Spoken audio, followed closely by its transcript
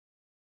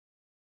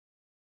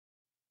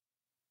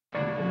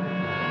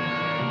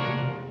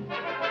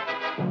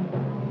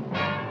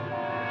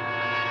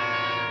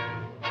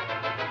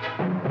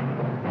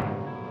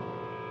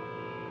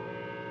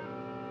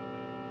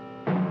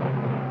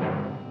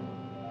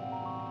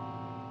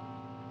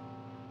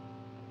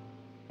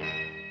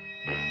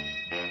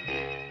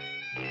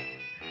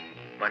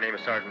name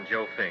is Sergeant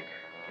Joe Fink,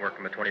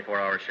 working the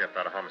 24-hour shift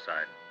out of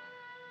homicide.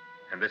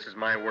 And this is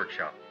my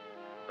workshop,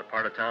 the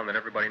part of town that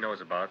everybody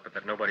knows about, but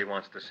that nobody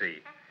wants to see.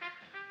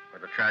 Where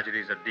the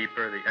tragedies are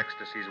deeper, the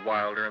ecstasy's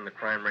wilder, and the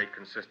crime rate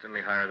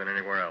consistently higher than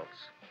anywhere else.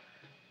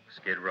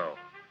 Skid Row,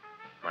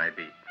 my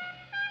beat.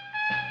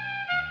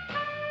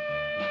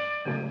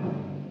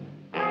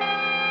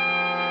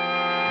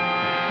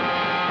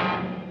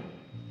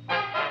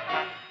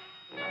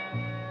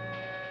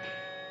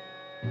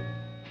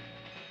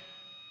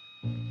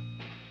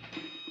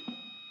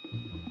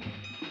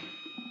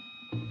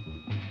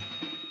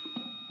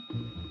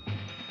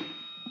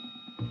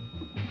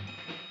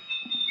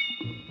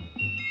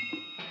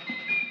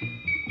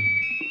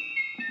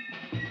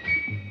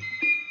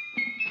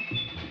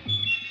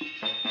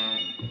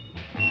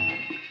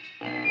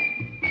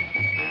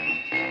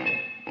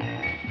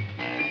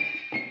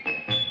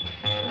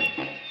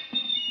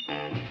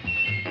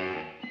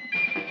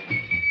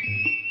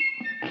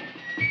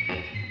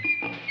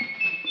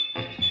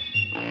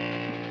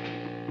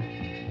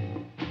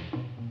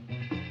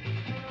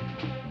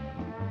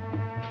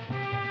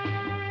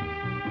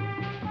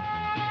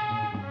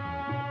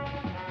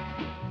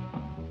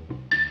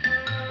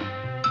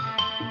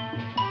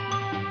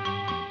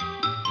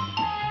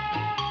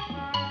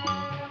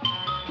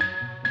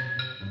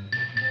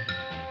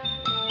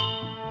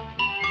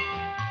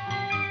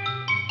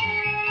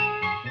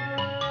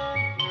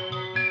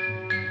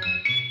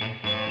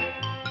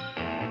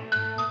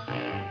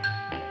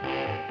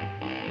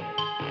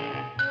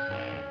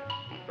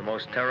 The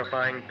most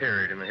terrifying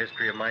period in the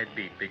history of my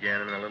beat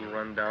began in a little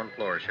run-down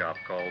floor shop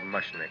called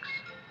Mushnick's.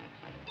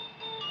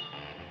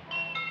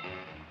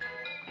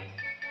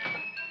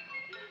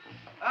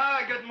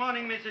 Good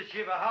morning, Mrs.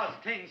 Shiva. How's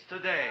things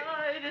today?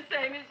 Oh, the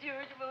same as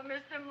usual,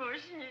 Mr.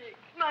 Mushnick.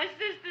 My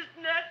sister's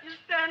nephew,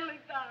 Stanley,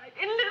 died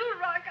in Little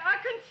Rock,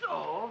 Arkansas.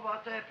 Oh,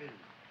 what happened?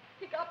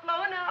 He got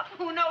blown up.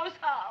 Who knows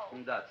how?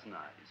 That's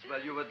nice.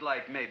 Well, you would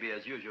like, maybe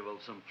as usual,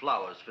 some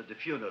flowers for the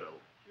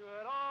funeral.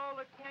 Should all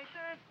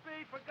acquaintance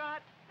be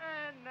forgot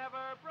and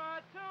never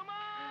brought to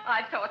mind?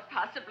 I thought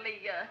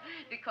possibly,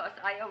 because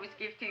I always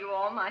give to you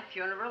all my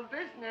funeral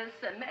business,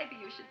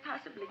 maybe you should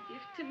possibly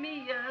give to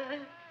me,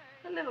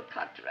 a little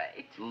cut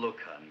rate. Look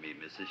on me,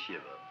 Mrs. Shiva.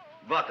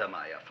 What am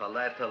I, a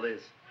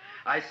philatelist?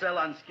 I sell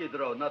on Skid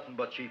Row nothing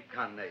but cheap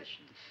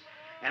carnations.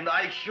 And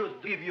I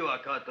should give you a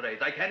cut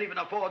rate. I can't even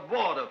afford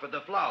water for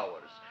the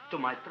flowers. To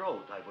my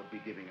throat, I would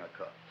be giving a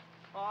cut.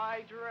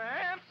 I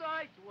dreamt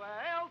I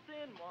dwelt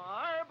in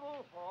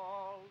marble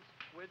halls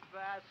with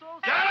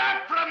vassals... Get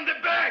up from the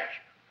back!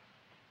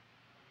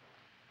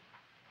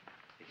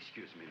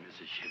 Excuse me,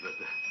 Mrs. Shiva,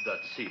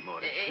 that's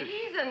Seymour.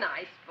 He's a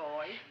nice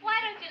boy. Why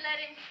don't you let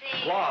him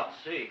see? What,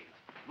 see?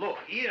 Look,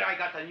 here I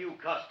got a new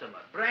customer,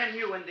 brand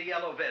new in the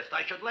yellow vest.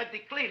 I should let the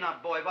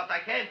cleanup boy, but I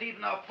can't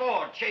even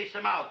afford, chase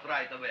him out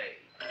right away.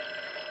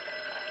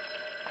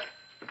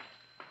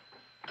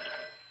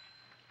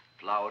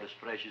 Flower as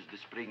fresh as the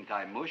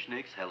springtime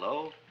Mushnicks.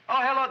 Hello?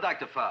 Oh, hello,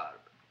 Dr. Farb.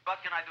 What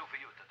can I do for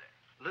you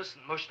today?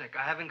 Listen, Mushnick,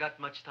 I haven't got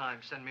much time.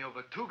 Send me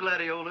over 2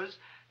 gladiolas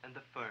and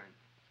the fern.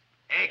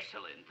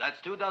 Excellent. That's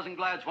 2 dozen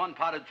glads, 1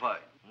 potted fern.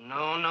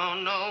 No,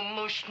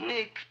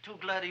 Mushnick. 2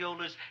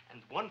 gladiolas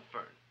and 1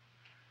 fern.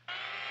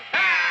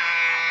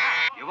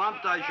 You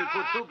want I should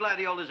put 2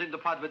 gladiolas in the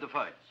pot with the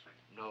ferns?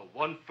 No,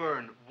 1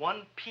 fern,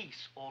 1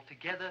 piece.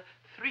 Altogether,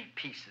 3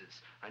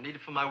 pieces. I need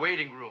it for my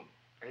waiting room.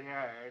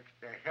 Yeah, it's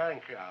the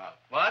Fellingshaw.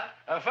 What?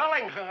 A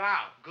Fellingshaw.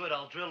 Good,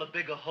 I'll drill a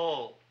bigger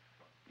hole.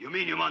 You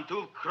mean you want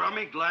 2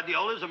 crummy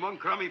gladiolas and 1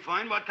 crummy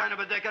fern? What kind of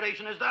a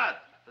decoration is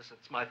that? Listen,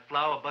 it's my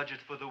flower budget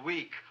for the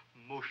week.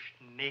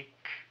 Mushnick.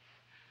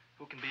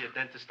 Who can be a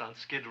dentist on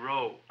Skid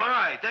Row? All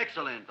right,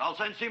 excellent. I'll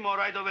send Seymour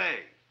right away.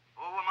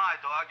 Who am I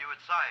to argue with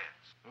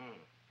science?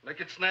 Make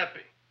it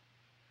snappy.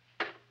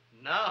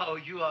 Now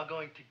you are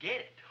going to get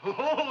it.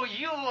 Oh,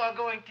 you are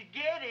going to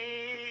get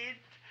it.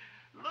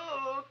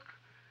 Look.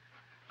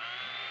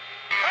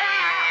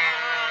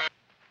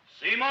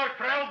 Seymour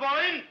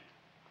Krelboyne?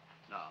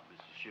 Now,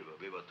 Mrs. Shiva,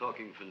 we were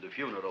talking from the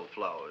funeral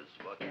flowers.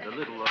 What in the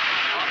little... More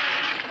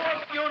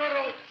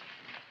funerals!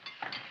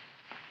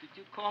 Did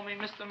you call me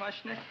Mr.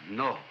 Mushnick?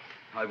 No.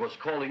 I was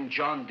calling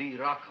John D.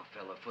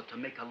 Rockefeller to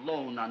make a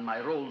loan on my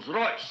Rolls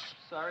Royce.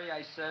 Sorry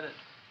I said it.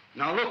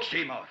 Now, look,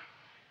 Seymour.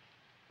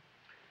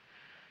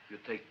 You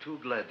take 2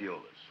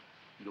 gladiolas.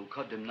 You'll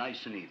cut them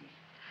nice and even.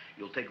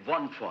 You'll take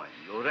 1 fern.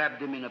 You'll wrap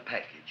them in a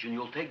package, and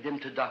you'll take them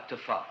to Dr.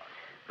 Farr.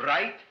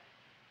 Right?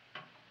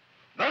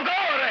 Now go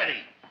already!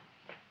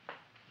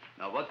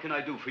 Now, what can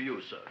I do for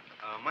you, sir?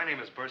 My name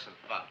is Burson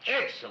Fudge.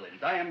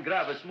 Excellent. I am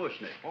Gravis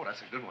Mushnick. Oh,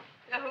 that's a good one.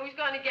 Who's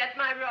going to get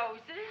my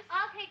roses?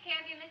 I'll take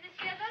care of you, Mrs.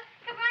 Shiva.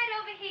 Come right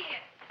over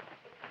here.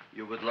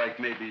 You would like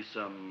maybe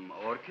some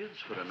orchids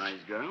for a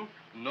nice girl?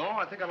 No,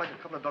 I think I'd like a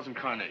couple of dozen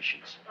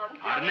carnations.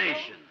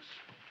 Carnations.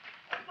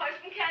 A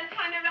person can't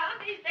turn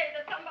around these days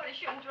that somebody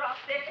shouldn't drop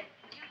dead.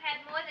 You've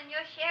had more than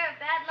your share of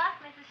bad luck,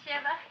 Mrs.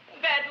 Shiva.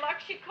 Bad luck,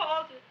 she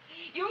calls it.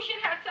 You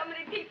should have so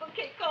many people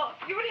kick off.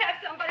 You'd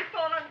have somebody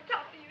fall on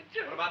top of you,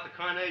 too. What about the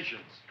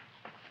carnations?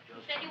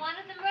 You said you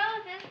wanted some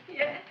roses.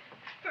 Yeah,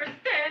 for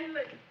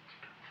Stanley.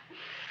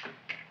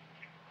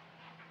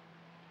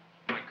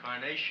 My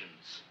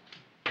carnations.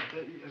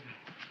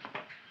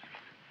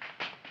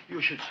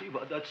 You should see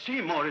what that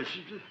Seymour is.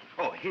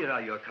 Oh, here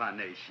are your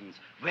carnations.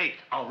 Wait,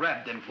 I'll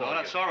wrap them for No, you.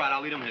 that's all right.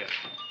 I'll leave them here.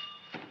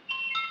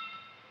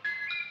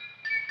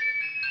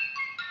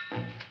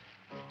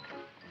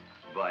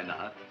 Why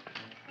not?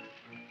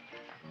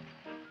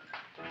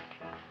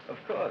 Of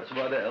course,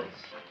 what else?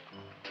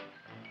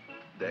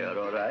 They are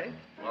all right?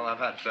 Well, I've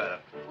had better.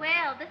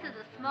 Well, this is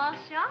a small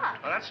shop.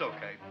 Oh, that's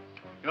okay.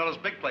 You know, those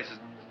big places,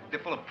 they're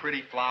full of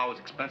pretty flowers,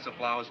 expensive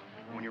flowers.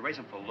 When you raise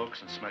them for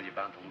looks and smell, you're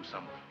bound to lose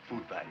some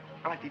food value.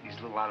 I like to eat these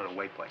little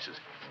out-of-the-way places.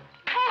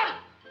 Oh!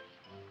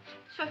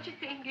 Such a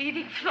thing,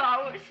 eating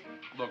flowers.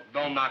 Look,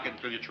 don't knock it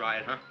until you try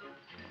it, huh?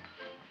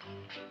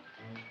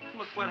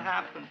 Look what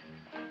happened.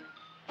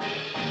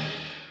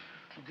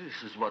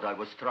 This is what I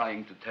was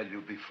trying to tell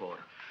you before.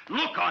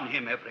 Look on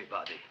him,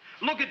 everybody.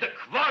 Look at the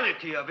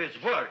quality of his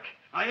work.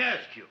 I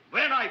ask you,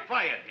 when I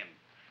fired him,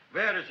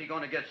 where is he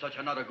going to get such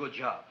another good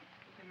job?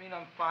 You mean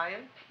I'm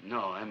fired?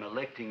 No, I'm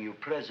electing you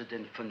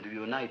president from the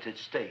United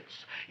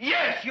States.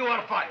 Yes, you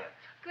are fired.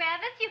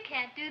 Gravis, you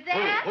can't do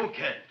that. Who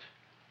can't?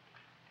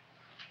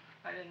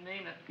 I didn't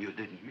mean it. You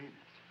didn't mean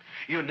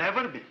it. You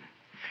never mean it.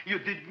 You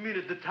didn't mean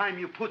it the time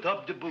you put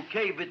up the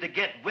bouquet with the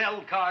get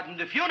well card in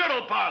the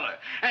funeral parlor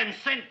and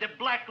sent the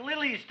black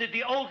lilies to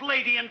the old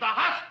lady in the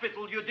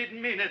hospital. You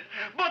didn't mean it.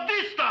 But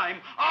this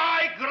time,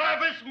 I,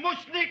 Gravis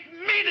Mushnik,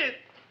 mean it.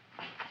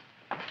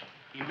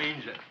 He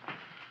means it.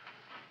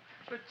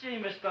 But gee,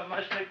 Mr.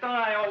 Mushnick, don't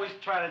I always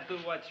try to do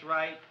what's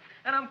right?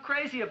 And I'm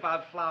crazy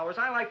about flowers.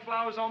 I like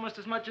flowers almost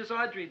as much as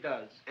Audrey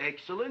does.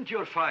 Excellent,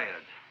 you're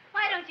fired.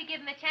 Why don't you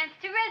give him a chance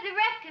to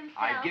resurrect himself?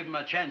 I give him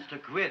a chance to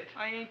quit.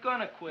 I ain't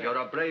gonna quit. You're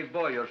a brave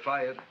boy, you're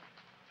fired.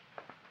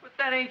 But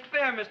that ain't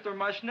fair, Mr.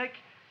 Mushnick.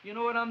 You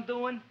know what I'm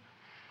doing?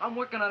 I'm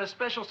working on a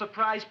special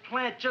surprise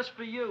plant just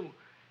for you.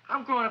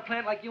 I'm growing a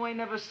plant like you ain't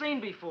never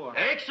seen before.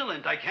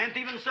 Excellent. I can't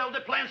even sell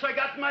the plants I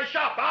got in my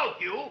shop. Out,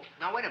 you.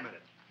 Now, wait a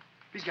minute.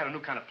 He's got a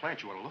new kind of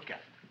plant you want to look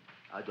at.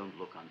 I don't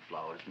look on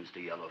flowers,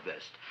 Mr. Yellow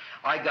Vest.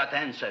 I got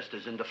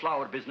ancestors in the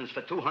flower business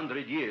for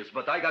 200 years,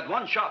 but I got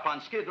one shop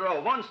on Skid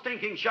Row, one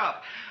stinking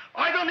shop.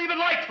 I don't even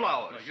like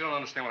flowers. No, you don't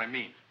understand what I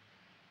mean.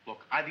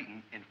 Look, I've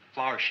eaten in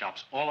flower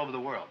shops all over the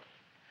world.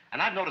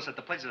 And I've noticed that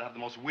the places that have the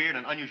most weird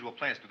and unusual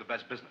plants do the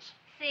best business.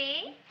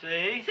 See?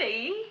 See?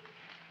 See?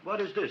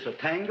 What is this, a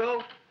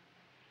tango?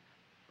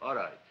 All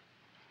right.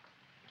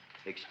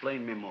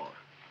 Explain me more.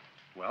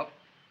 Well,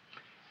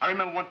 I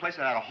remember one place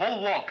that had a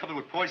whole wall covered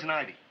with poison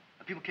ivy.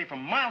 And people came from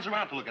miles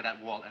around to look at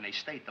that wall, and they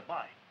stayed to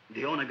buy.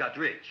 The owner got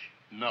rich.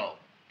 No.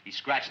 He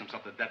scratched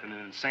himself to death in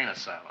an insane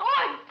asylum.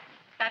 Oh,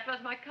 that was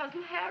my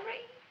cousin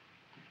Harry.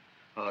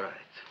 All right.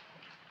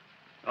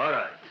 All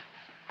right.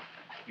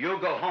 You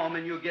go home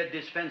and you get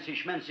this fancy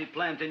schmancy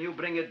plant and you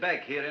bring it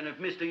back here. And if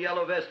Mr.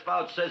 Yellow Vest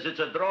Fouch says it's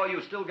a draw,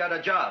 you still got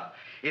a job.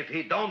 If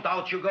he don't,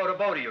 out you go to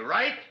both of you,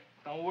 right?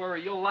 Don't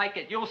worry, you'll like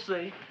it. You'll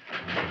see.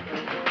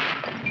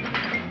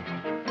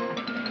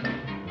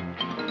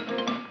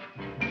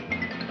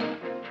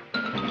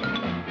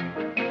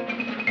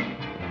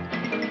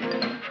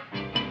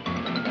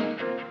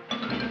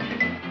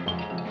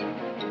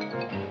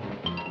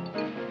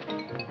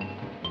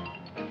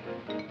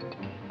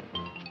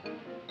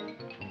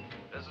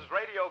 This is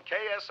Radio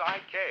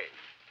KSIK.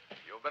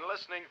 You've been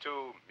listening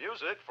to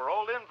Music for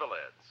Old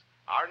Invalids.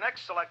 Our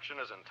next selection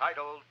is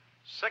entitled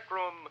Sick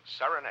Room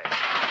Serenade.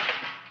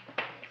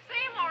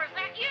 Seymour, is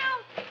that you?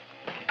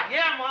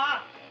 Yeah,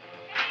 Ma.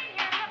 Come in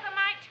here, look at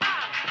my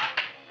tongue.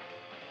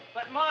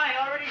 But, Ma, I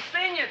already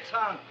seen your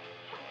tongue.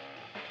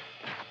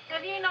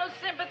 Have you no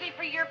sympathy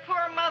for your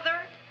poor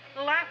mother?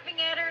 Laughing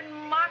at her and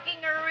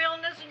mocking her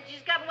illness, and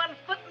she's got one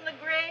foot in the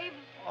grave?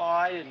 Oh,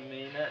 I didn't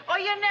mean it. Oh,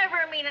 you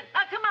never mean it.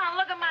 Now, come on,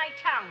 look at my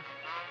tongue.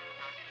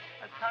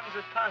 A tongue's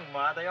a tongue,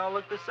 Ma. They all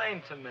look the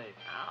same to me.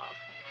 Oh.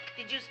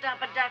 Did you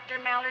stop at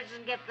Dr. Mallard's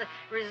and get the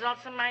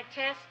results of my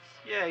tests?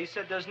 Yeah, he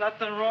said there's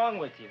nothing wrong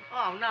with you.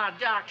 Oh, not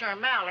Dr.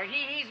 Mallard.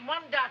 He's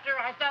one doctor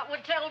I thought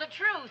would tell the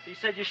truth. He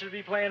said you should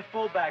be playing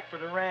fullback for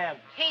the Rams.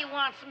 He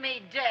wants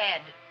me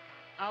dead.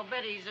 I'll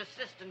bet he's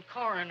assistant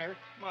coroner.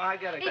 Ma, I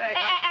gotta go.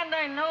 And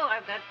I know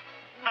I've got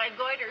my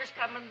goiter's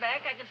coming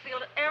back. I can feel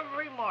it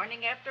every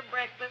morning after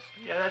breakfast.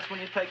 Yeah, that's when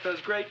you take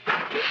those great...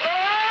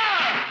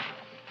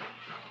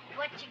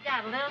 What you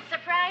got, a little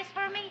surprise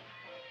for me?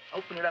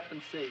 Open it up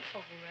and see.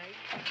 All right.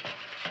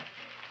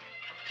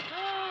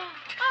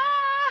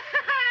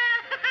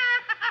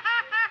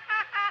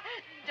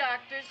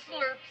 Dr.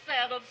 Slurp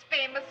Saddle's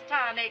famous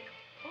tonic.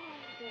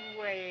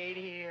 Wait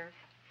here.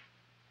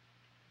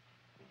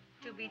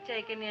 To be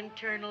taken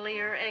internally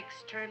or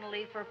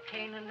externally for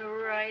pain and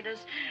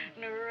neuritis,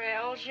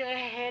 neuralgia,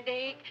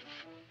 headache.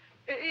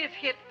 If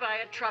hit by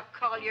a truck,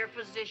 call your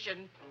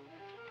physician.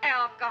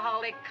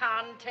 Alcoholic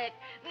content,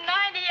 98%.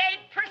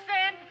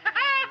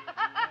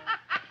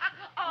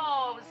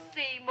 Oh,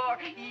 Seymour,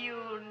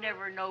 you'll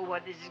never know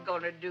what this is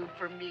going to do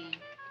for me.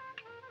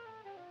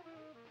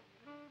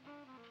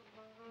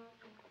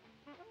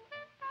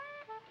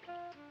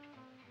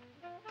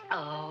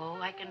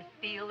 can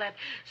feel that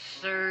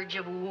surge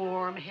of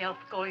warm health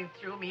going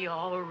through me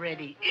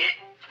already.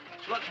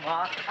 Look,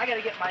 Ma, I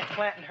gotta get my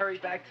plant and hurry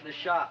back to the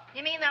shop.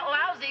 You mean that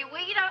lousy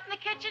weed out in the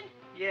kitchen?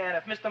 Yeah, and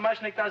if Mr.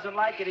 Mushnick doesn't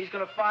like it, he's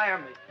gonna fire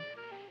me.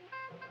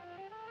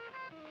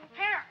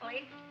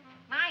 Apparently,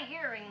 my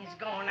hearing's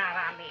going out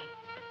on me.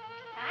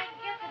 I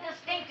get the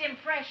distinct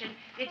impression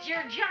that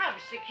your job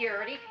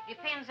security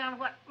depends on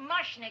what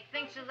Mushnick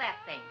thinks of that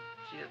thing.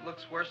 Gee, it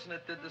looks worse than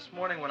it did this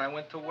morning when I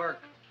went to work.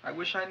 I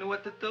wish I knew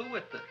what to do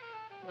with it.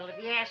 Well,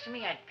 if you asked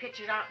me, I'd pitch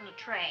it out in the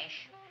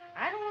trash.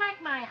 I don't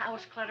like my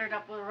house cluttered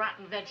up with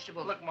rotten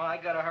vegetables. Look, Ma, I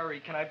gotta hurry.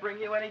 Can I bring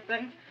you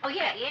anything? Oh,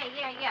 yeah.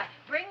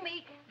 Bring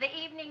me the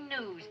evening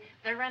news.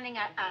 They're running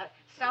a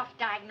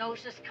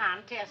self-diagnosis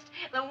contest.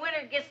 The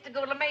winner gets to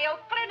go to Mayo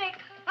Clinic.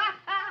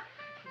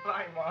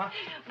 Bye, Ma.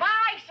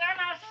 Bye, son.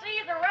 I'll see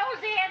you at the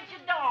rosy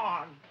edge of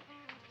dawn.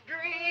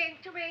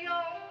 Drink to me,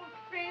 oh,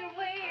 fill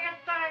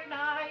with thine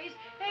eyes,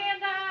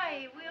 and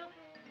I will...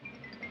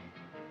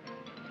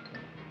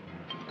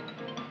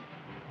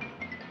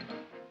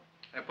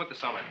 Hey, put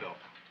this on my bill.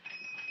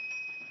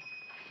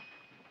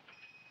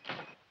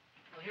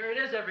 Well, here it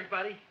is,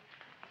 everybody.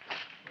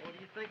 What do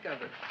you think of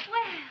it?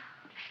 Well,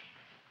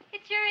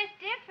 it sure is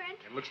different.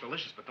 It looks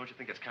delicious, but don't you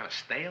think it's kind of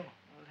stale?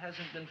 Well, it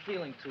hasn't been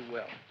feeling too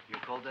well. You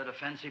call that a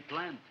fancy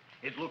plant?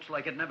 It looks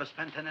like it never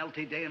spent an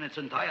LT day in its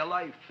entire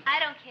life. I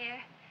don't care.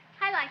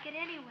 I like it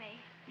anyway.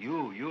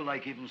 You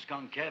like even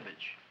skunk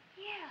cabbage.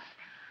 Yeah.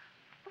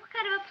 What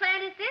kind of a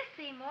plant is this,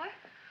 Seymour?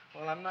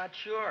 Well, I'm not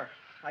sure.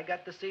 I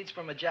got the seeds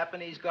from a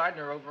Japanese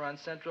gardener over on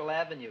Central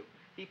Avenue.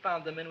 He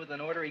found them in with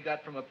an order he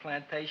got from a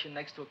plantation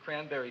next to a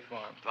cranberry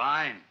farm.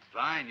 Fine.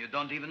 You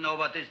don't even know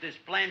what is this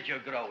plant you're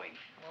growing.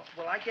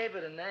 Well, I gave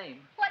it a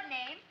name. What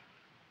name?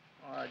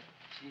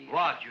 Gee.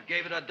 What? You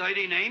gave it a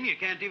dirty name? You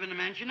can't even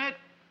mention it?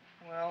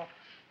 Well,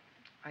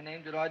 I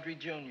named it Audrey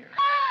Jr.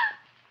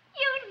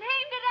 You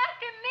named it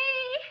after me.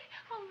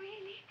 Oh,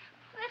 really?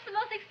 That's the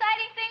most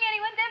exciting thing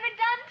anyone's ever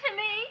done to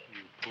me.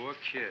 You poor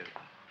kid.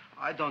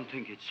 I don't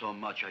think it's so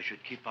much I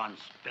should keep on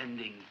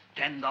spending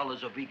 $10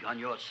 a week on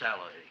your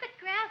salary. But,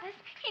 Gravis,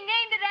 he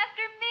named it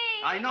after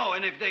me. I know,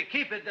 and if they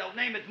keep it, they'll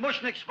name it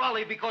Mushnick's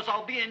Folly because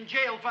I'll be in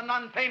jail for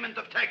non-payment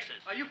of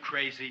taxes. Are you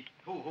crazy?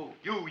 Who?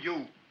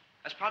 You.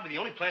 That's probably the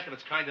only plant of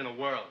its kind in the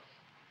world.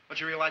 Don't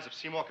you realize if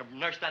Seymour can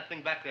nurse that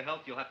thing back to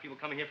health, you'll have people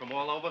coming here from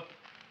all over?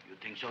 You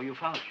think so, you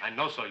found? I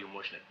know so, you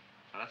Mushnick.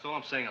 Now, that's all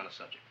I'm saying on the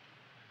subject.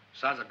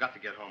 Besides, I've got to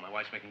get home. My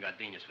wife's making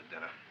gardenias for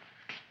dinner.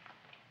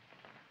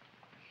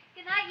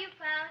 Good night, you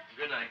pal.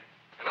 Good night.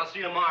 And I'll see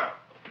you tomorrow.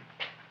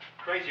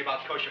 Crazy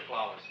about kosher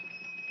flowers.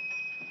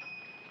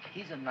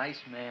 He's a nice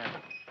man.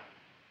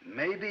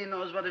 Maybe he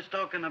knows what he's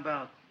talking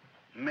about.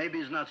 Maybe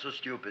he's not so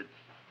stupid.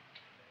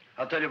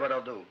 I'll tell you what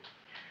I'll do.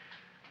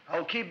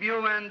 I'll keep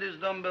you and this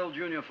dumbbell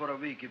junior for a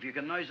week. If you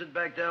can nurse it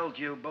back to health,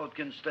 you both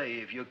can stay.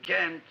 If you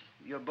can't,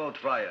 you're both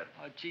fired.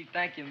 Oh, gee,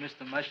 thank you,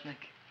 Mr. Mushnick.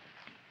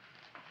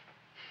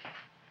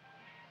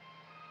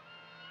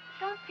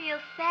 Don't feel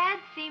sad,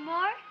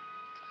 Seymour.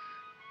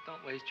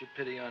 Don't waste your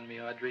pity on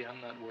me, Audrey. I'm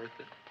not worth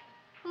it.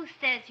 Who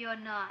says you're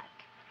not?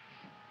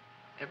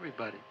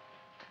 Everybody.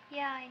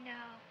 Yeah, I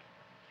know.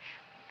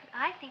 But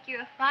I think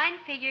you're a fine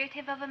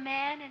figurative of a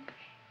man, and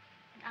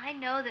I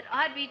know that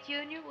Audrey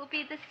Jr. will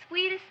be the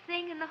sweetest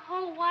thing in the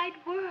whole wide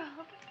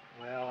world.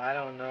 Well, I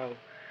don't know.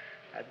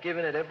 I've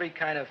given it every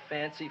kind of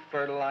fancy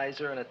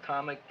fertilizer and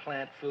atomic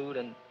plant food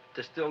and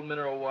distilled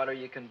mineral water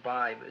you can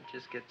buy, but it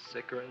just gets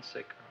sicker and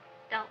sicker.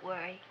 Don't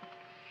worry.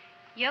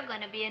 You're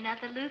going to be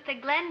another Luther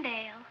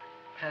Glendale.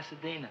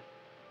 Pasadena.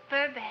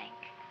 Burbank.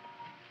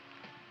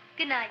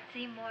 Good night,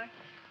 Seymour.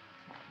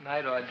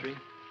 Night, Audrey.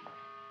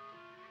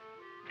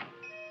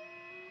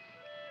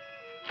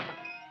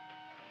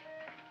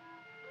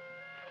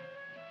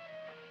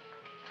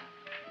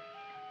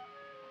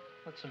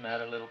 What's the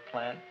matter, little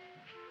plant?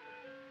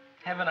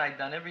 Haven't I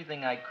done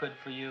everything I could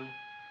for you?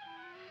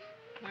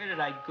 Where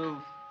did I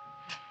goof?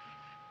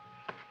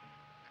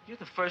 You're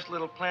the first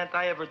little plant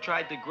I ever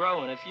tried to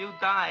grow, and if you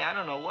die, I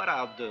don't know what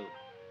I'll do.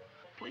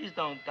 Please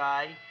don't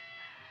die.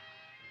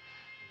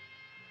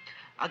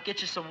 I'll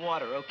get you some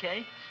water,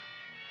 okay?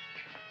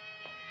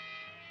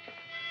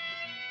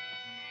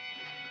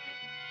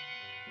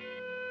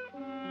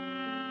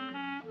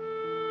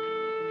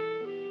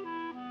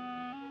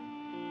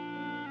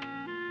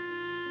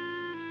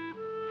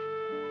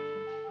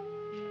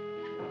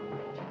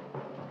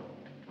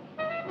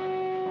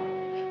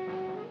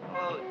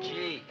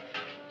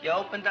 You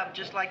opened up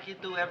just like you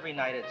do every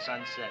night at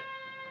sunset.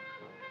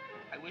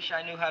 I wish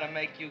I knew how to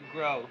make you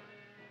grow.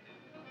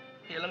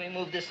 Here, let me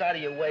move this out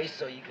of your way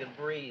so you can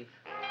breathe.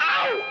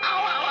 Ow!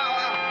 Ow, ow,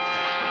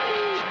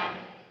 ow,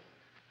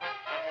 ow!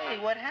 Hey,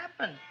 what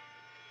happened?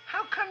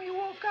 How come you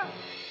woke up?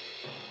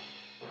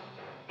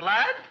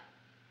 Blood?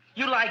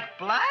 You like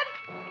blood?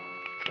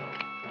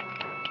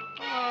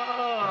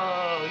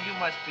 Oh, you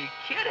must be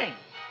kidding.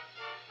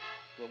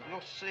 Well,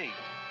 we'll see.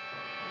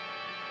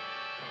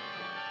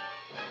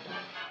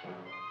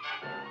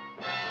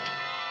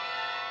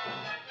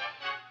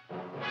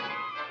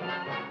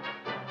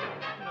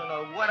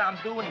 What I'm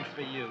doing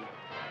for you.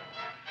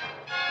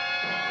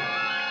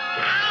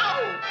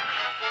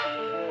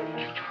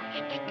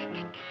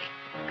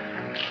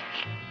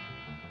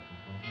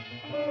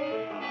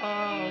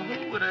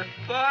 Who would have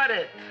thought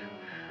it?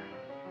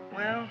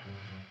 Well,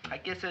 I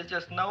guess there's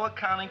just no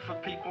accounting for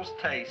people's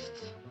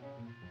tastes.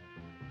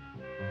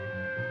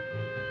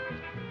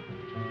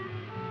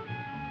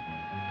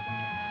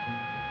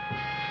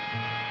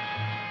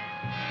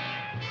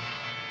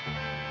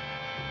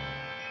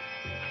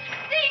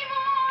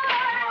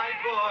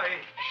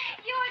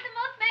 You're the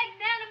most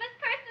magnanimous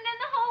person in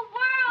the whole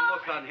world.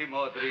 Look on him,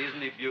 Audrey.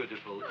 Isn't he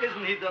beautiful?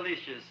 Isn't he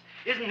delicious?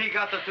 Isn't he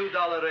got the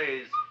 $2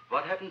 raise?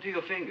 What happened to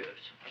your fingers?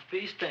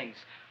 Bee stings.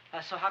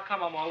 So how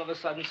come I'm all of a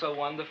sudden so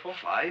wonderful?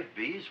 5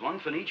 bees, one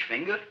for each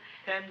finger?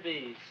 10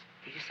 bees.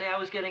 Did you say I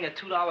was getting a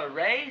 $2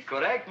 raise?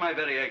 Correct, my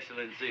very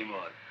excellent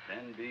Seymour.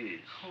 10 bees.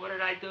 What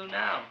did I do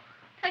now?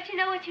 Don't you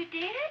know what you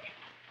did?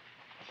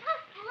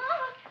 Just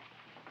look.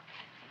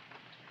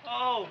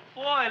 Oh,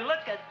 boy,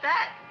 look at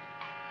that.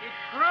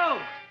 It grew.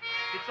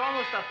 It's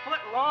almost a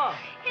foot long.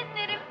 Isn't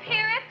it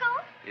empirical?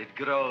 It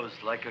grows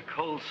like a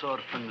cold sore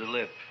from the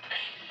lip.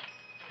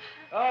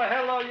 Oh,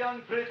 hello,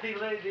 young pretty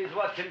ladies.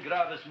 What can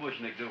Gravis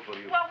Mushnick do for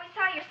you? Well, we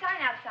saw your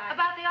sign outside.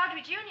 About the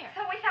Audrey Jr.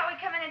 So we thought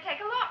we'd come in and take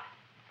a look.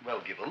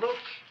 Well, give a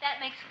look. That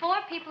makes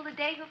 4 people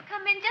today who've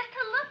come in just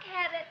to look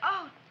at it.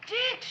 Oh,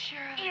 Dick,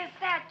 Shirley. Is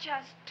that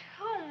just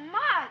too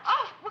much?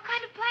 Oh, what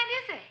kind of plant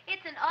is it?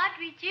 It's an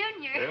Audrey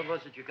Jr. Where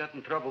was it you got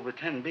in trouble with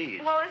 10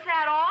 bees? Well, is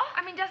that all?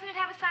 I mean, doesn't it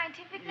have a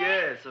scientific name?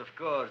 Yes, of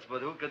course,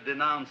 but who could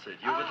denounce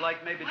it? You would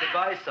like maybe to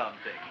buy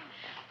something.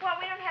 Well,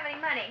 we don't have any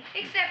money.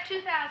 Except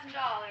 $2,000.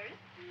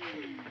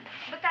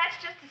 But that's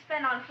just to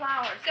spend on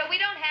flowers. So we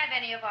don't have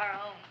any of our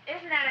own.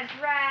 Isn't that a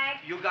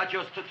drag? You got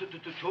just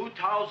 $2,000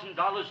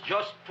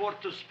 just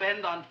to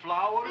spend on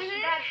flowers?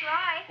 That's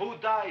right. Who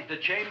died?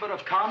 The Chamber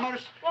of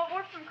Commerce? Well,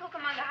 we're from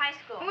Cucamonga High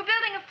School. We're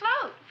building a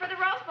float for the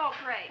Rose Bowl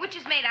parade. Which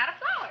is made out of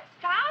flowers.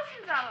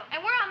 Thousands of them.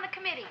 And we're on the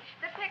committee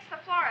that picks the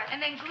florists. And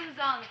then glues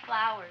on the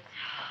flowers.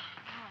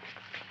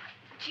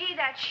 Gee,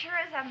 that sure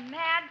is a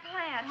mad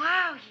plant.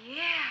 Wow,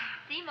 yeah.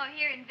 Seymour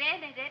here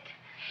invented it.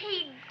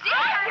 He did.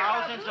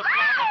 Thousands of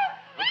flowers.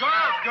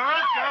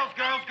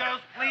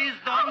 Girls, please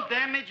don't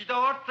damage the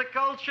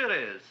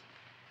horticulturist.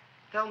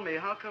 Tell me,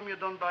 how come you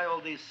don't buy all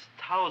these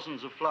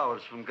thousands of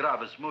flowers from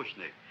Gravis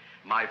Mushnick?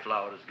 My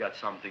flowers got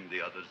something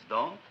the others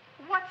don't.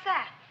 What's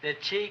that? They're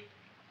cheap.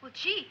 Well,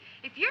 gee,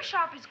 if your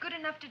shop is good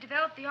enough to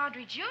develop the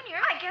Audrey Jr.,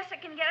 I guess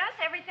it can get us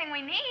everything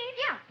we need.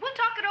 Yeah, we'll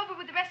talk it over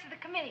with the rest of the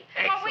committee.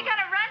 Well, we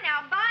gotta run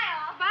now. Bye,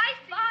 all. Bye,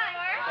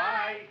 Seymour.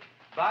 Bye.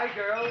 Bye,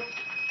 girls.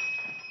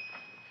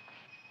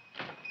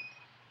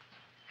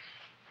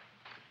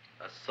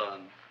 A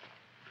son.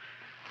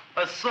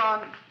 A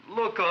son.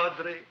 Look,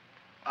 Audrey.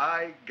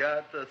 I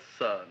got a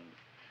son.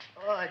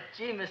 Oh,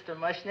 gee, Mr.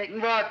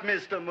 Mushnick. What,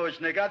 Mr.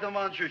 Mushnick? I don't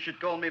want you should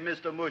call me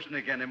Mr.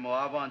 Mushnick anymore.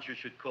 I want you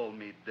should call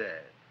me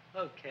Dad.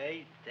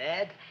 Okay,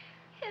 Dad.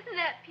 Isn't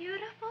that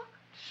beautiful?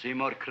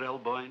 Seymour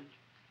Krelboyne,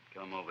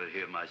 come over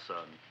here, my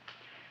son.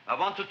 I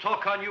want to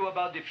talk on you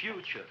about the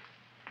future.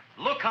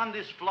 Look on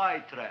this fly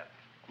trap.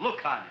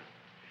 Look on it.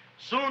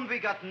 Soon we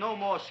got no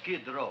more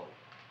Skid Row.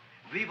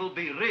 We will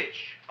be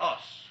rich,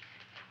 us.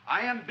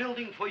 I am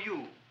building for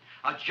you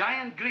a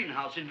giant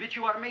greenhouse in which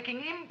you are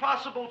making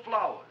impossible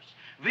flowers,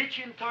 which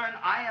in turn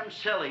I am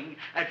selling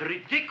at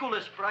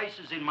ridiculous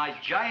prices in my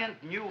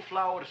giant new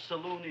flower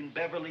saloon in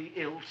Beverly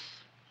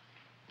Hills.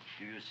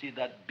 Do you see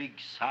that big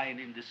sign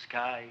in the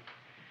sky?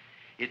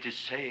 It is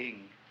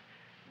saying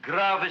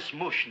Gravis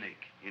Mushnick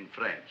in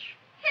French.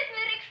 Isn't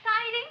it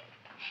exciting?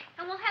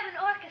 And we'll have an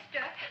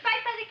orchestra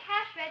right by the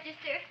cash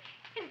register.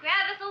 And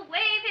Gravis will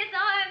wave his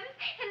arms,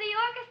 and the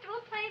orchestra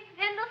will play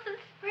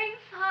Mendelssohn's Spring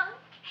Song.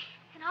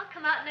 And I'll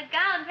come out in a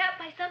gown wrapped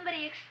by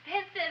somebody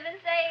expensive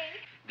and say,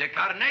 The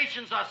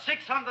carnations are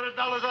 $600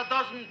 a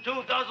dozen,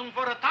 2 dozen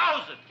for $1,000.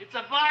 It's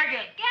a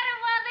bargain. get 'em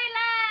while they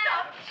last.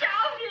 Stop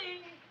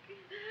shouting!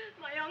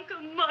 My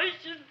Uncle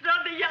Moshe's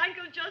brother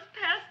Yankel just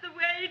passed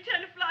away,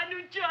 Tenafly,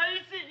 New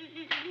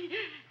Jersey.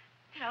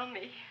 Tell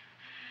me,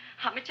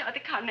 how much are the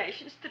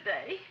carnations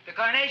today? The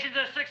carnations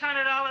are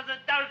 $600 a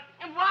dozen.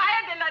 And why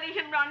are they letting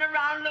him run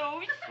around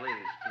loose?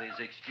 Please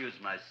excuse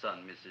my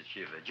son, Mrs.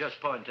 Shiver. Just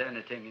point to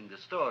anything in the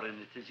store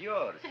and it is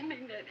yours. I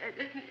mean,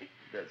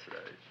 That's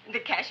right. the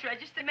cash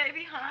register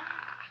maybe, huh?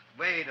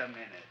 Wait a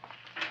minute.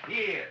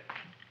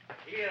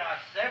 Here are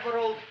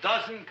several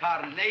dozen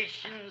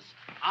carnations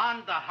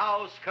on the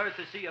house,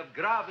 courtesy of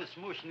Gravis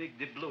Mushnick,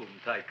 the Bloom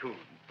Tycoon.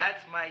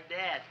 That's my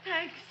dad.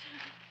 Thanks.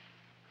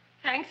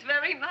 Thanks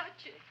very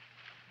much.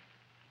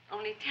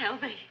 Only tell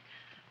me,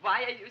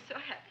 why are you so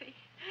happy?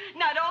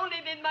 Not only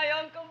did my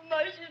Uncle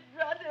Moshe's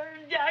brother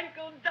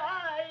Yankel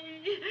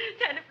die,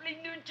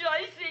 Tenafly, New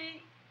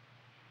Jersey,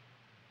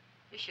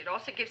 you should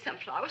also give some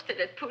flowers to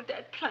that poor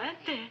dead plant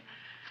there.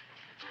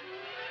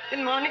 Good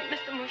morning,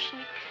 Mr.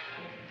 Mushnick.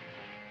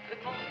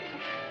 Good morning.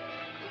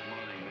 Good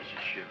morning,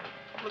 Mrs.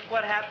 Shiver. Look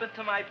what happened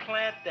to my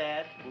plant,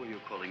 Dad. Who are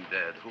you calling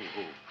Dad? Who?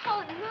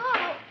 Oh,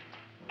 no.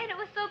 And it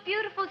was so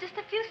beautiful just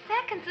a few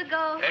seconds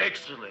ago.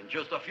 Excellent.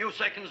 Just a few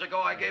seconds ago,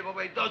 I gave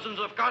away dozens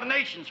of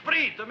carnations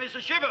free to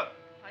Mrs. Shiver.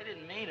 I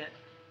didn't mean it.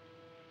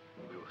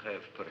 You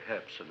have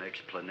perhaps an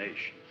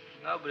explanation.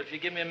 No, but if you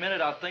give me a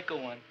minute, I'll think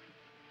of one.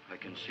 I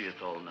can see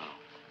it all now.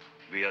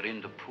 We are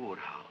in the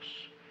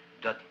poorhouse.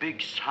 That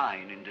big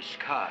sign in the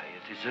sky,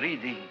 it is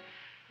reading,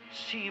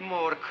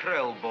 Seymour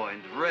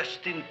Krelboyne,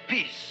 rest in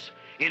peace,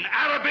 in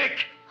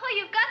Arabic. Oh,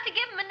 you've got to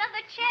give him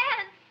another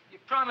chance. You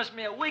promised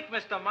me a week,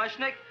 Mr.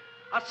 Mushnick.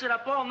 I'll sit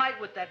up all night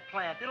with that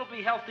plant. It'll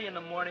be healthy in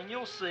the morning.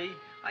 You'll see.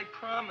 I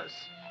promise.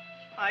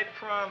 I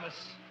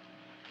promise.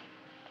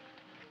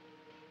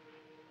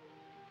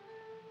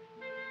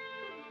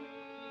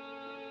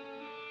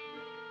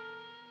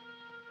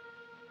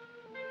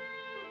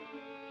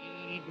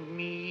 Feed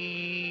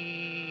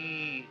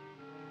me.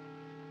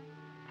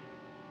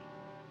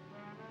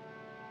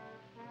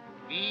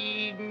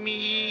 Feed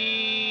me.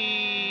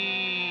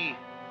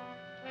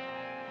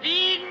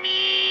 Feed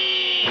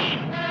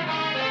me.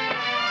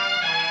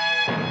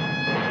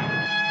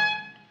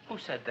 Who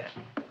said that?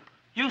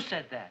 You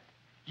said that.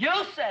 You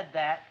said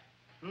that.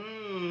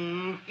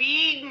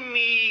 Feed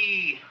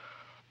me.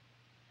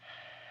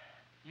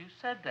 You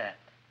said that.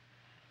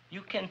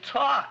 You can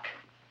talk.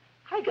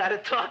 I got a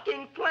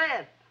talking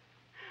plant.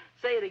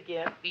 Say it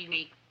again. Feed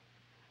me.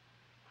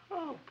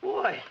 Oh,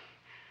 boy.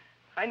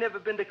 I never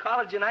been to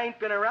college and I ain't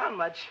been around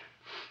much.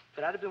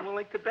 But I'd have been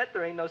willing to bet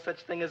there ain't no such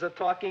thing as a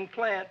talking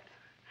plant.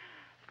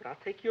 But I'll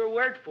take your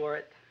word for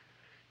it.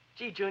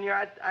 Gee, Junior,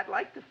 I'd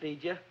like to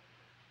feed you.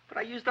 But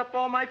I used up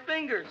all my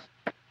fingers.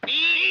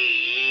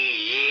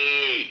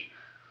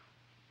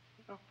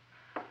 Oh.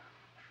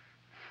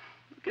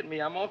 Look at me.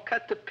 I'm all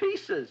cut to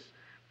pieces.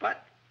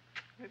 But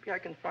maybe I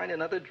can find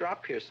another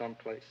drop here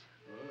someplace.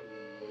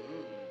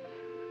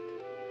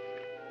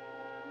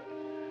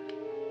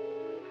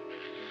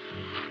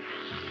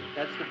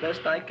 That's the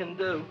best I can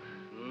do.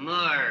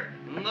 More.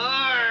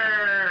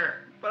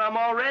 But I'm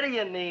already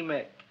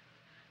anemic.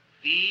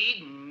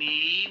 Feed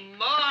me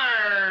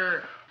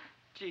more.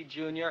 Gee,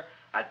 Junior,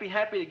 I'd be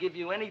happy to give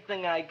you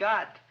anything I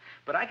got.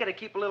 But I gotta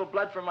keep a little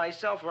blood for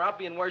myself or I'll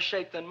be in worse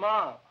shape than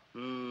Mom.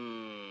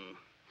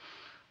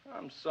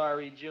 I'm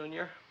sorry,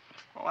 Junior.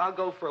 Oh, I'll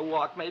go for a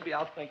walk. Maybe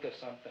I'll think of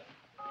something.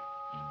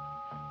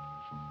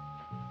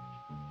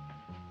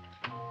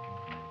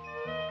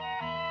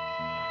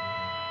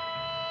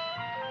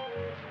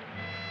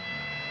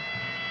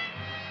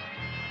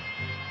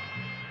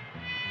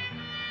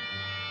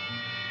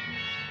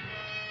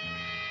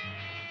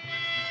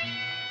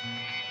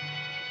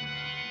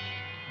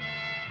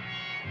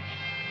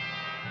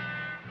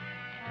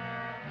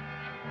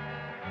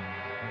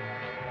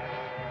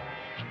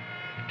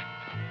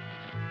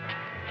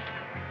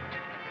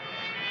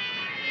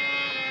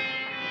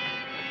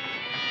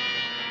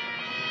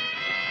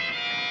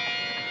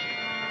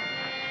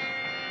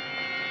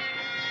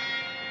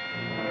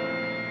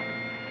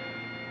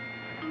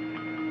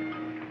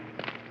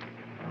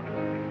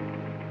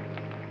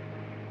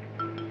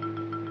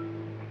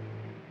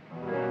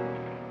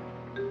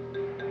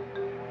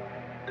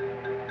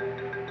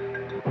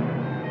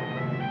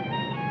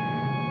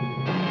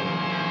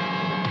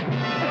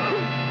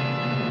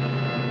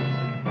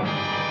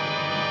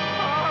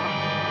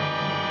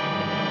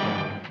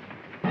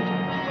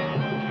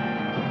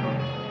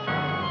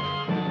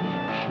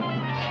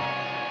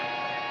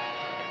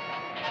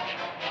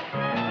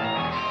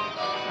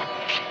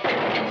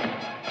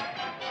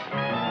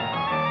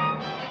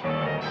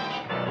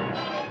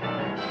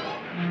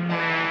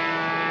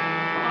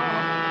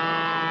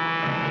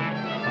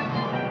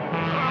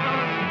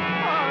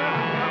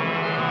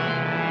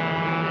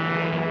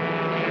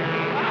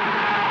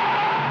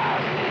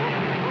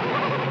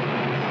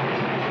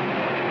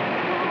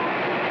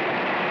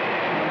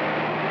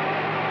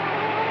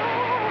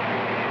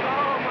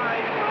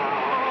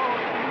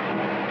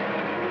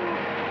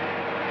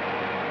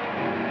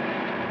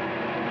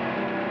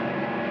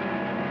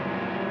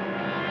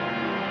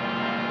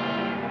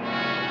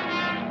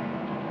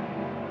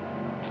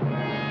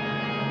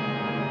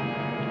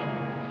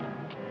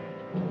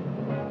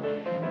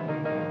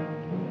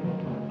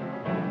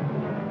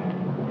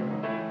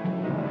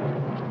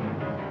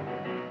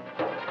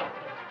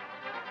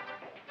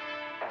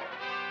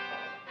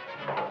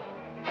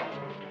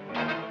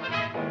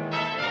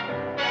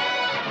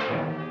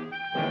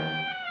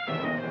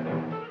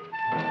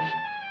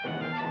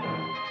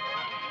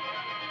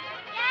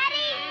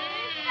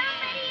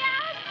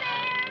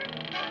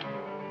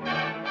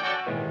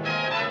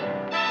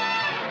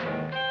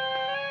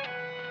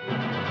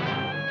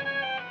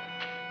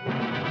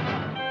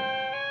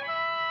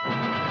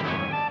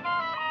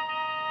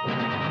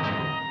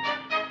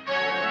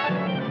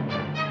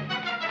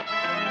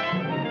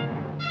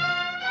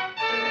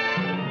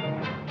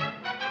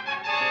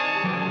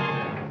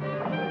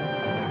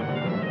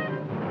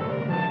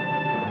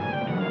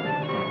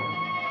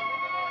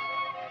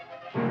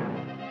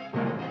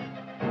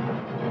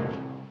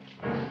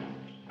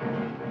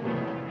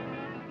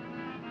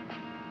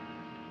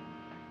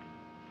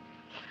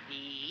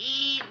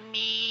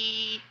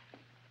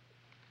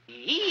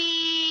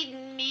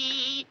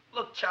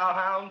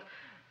 Chowhound.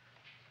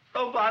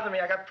 Don't bother me.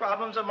 I got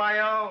problems of my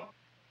own.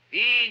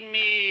 Feed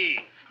me.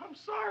 I'm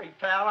sorry,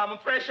 pal. I'm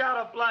fresh out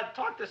of blood.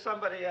 Talk to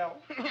somebody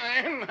else.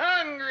 I'm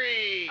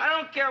hungry. I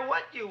don't care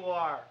what you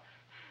are.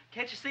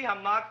 Can't you see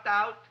I'm knocked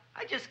out?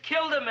 I just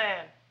killed a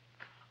man.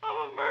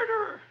 I'm a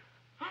murderer.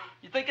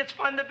 You think it's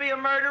fun to be a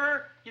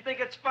murderer? You think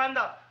it's fun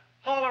to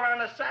haul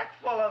around a sack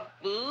full of...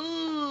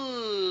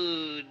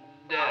 Food.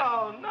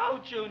 Oh, no,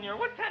 Junior.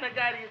 What kind of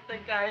guy do you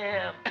think I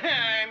am?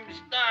 I'm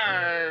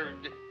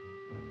starved.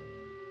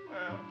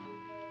 Well,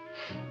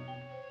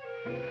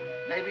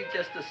 maybe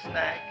just a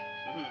snack.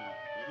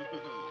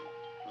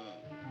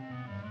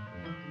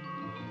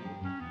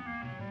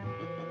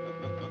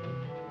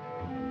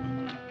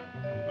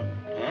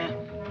 Huh?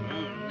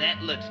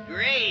 That looks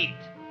great.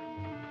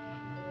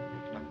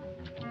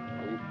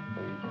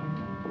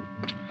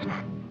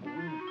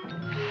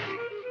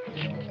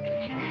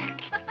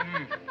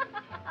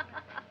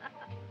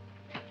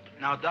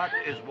 Now, that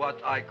is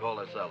what I call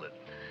a salad.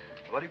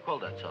 What do you call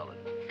that salad?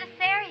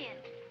 Caesarean.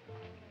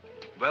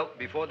 Well,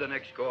 before the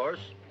next course,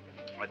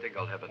 I think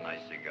I'll have a nice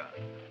cigar.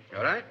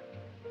 All right?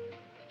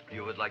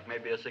 You would like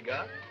maybe a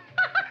cigar?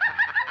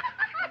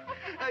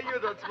 You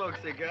don't smoke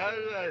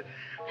cigars.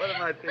 What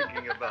am I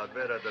thinking about?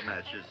 Where are the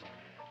matches?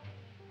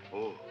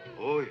 Oh,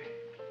 oi.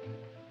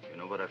 You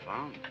know what I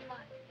found? What?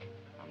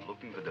 I'm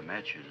looking for the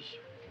matches,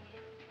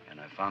 and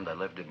I found I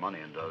left the money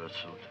in the other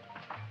suit.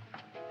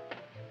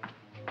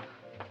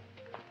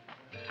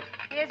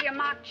 Here's your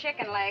mock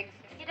chicken legs.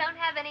 You don't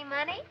have any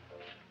money?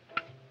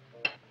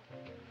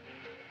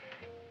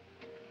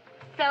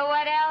 So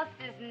what else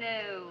is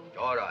new?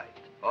 All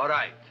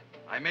right.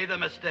 I made a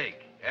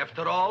mistake.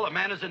 After all, a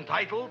man is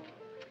entitled.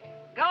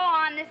 Go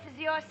on, this is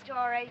your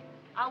story.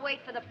 I'll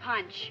wait for the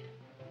punch.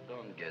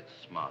 Don't get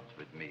smart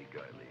with me,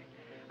 girlie.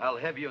 I'll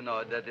have you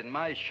know that in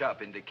my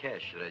shop in the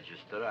cash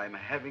register, I'm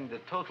having the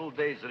total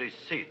day's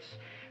receipts,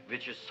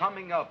 which is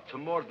summing up to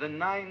more than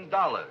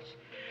 $9.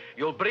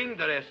 You'll bring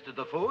the rest of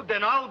the food,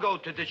 then I'll go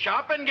to the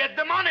shop and get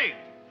the money.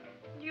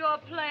 You're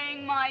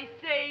playing my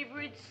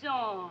favorite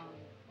song.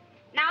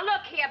 Now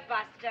look here,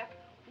 Buster.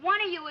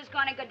 One of you is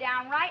going to go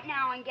down right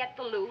now and get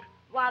the loot,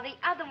 while the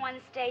other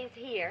one stays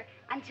here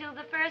until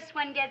the first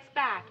one gets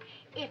back,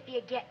 if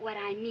you get what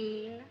I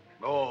mean.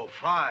 Oh,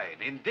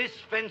 fine. In this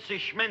fancy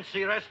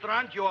schmancy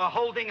restaurant, you are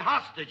holding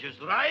hostages,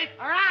 right?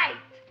 All right.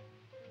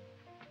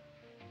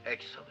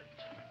 Excellent.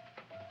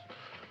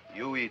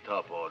 You eat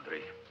up,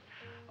 Audrey.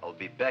 I'll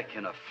be back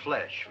in a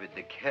flash with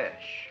the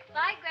cash.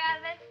 Bye,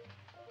 Gravis.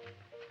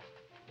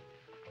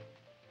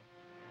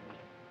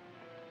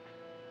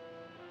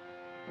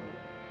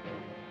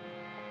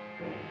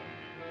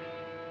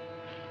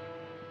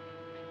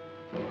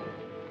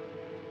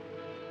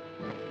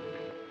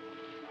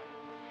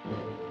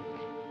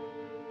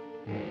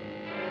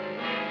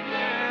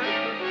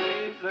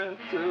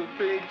 To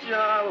be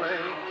jolly.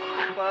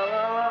 La,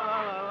 la, la,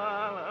 la,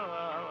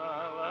 la, la,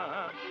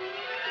 la.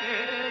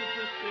 It's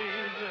the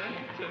season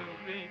to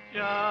be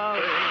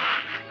jolly.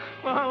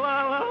 La, la,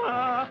 la,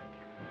 la.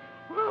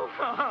 La,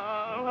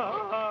 la,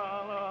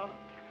 la, la.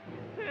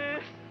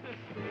 It's the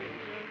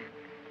season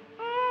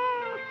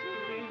to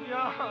be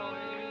jolly.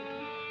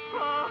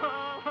 La, la,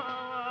 la,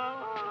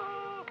 la,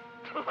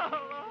 la,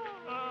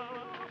 la.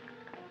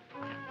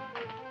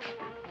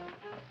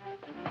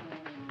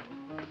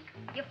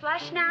 You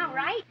flush now,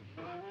 right?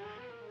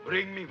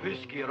 Bring me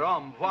whiskey,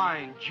 rum,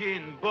 wine,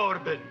 gin,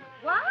 bourbon.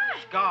 What?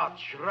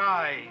 Scotch,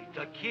 rye,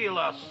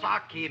 tequila,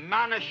 sake,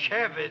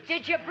 Manischewitz.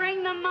 Did you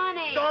bring the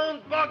money?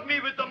 Don't bug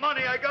me with the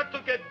money. I got to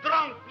get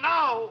drunk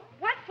now.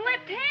 What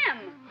flipped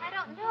him? I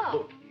don't know.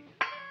 Look,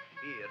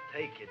 here,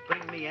 take it.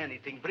 Bring me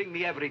anything. Bring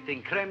me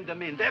everything. Creme de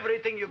menthe,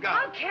 everything you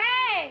got.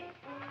 Okay.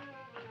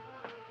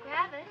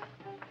 Gravis,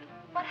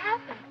 what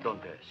happened?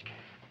 Don't ask.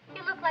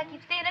 You look like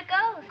you've seen a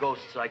ghost.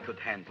 Ghosts I could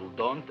handle.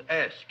 Don't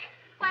ask.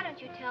 Why don't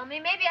you tell me?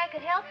 Maybe I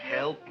could help you.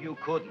 Help you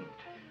couldn't.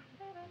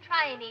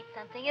 Try and eat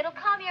something. It'll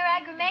calm your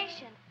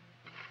aggravation.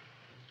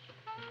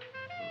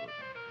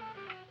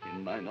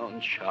 In mine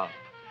own shop.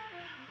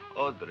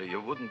 Audrey,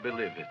 you wouldn't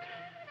believe it.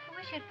 I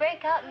wish you'd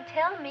break out and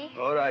tell me.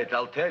 All right,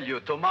 I'll tell you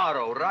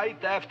tomorrow,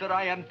 right after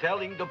I am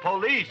telling the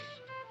police.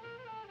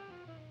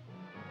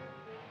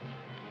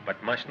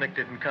 But Mushnick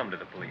didn't come to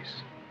the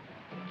police.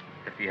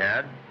 If he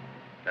had,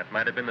 that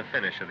might have been the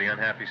finish of the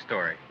unhappy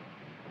story.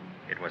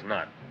 It was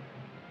not.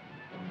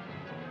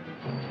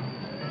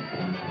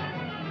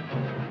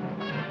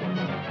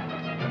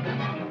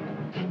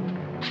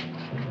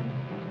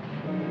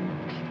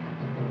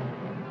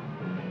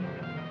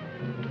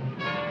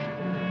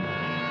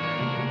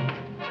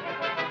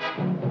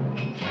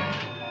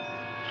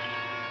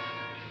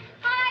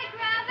 Hi,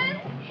 Gravis.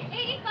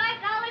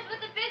 $85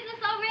 worth of business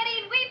already,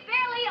 and we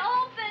barely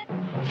opened.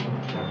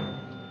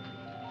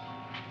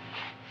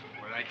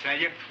 What did I tell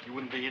you? You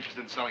wouldn't be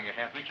interested in selling a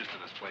half interest in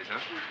this place, huh?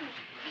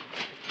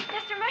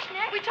 Mr.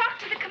 Mushnick, we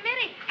talked to the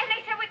committee, and they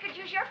said we could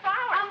use your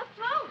flower. On the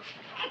float.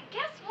 Hey,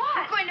 guess what?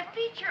 We're going to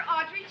feature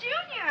Audrey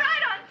Jr.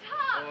 Right on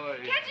top. Boy.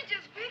 Can't you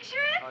just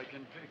picture it? I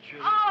can picture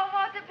it. Oh,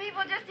 won't the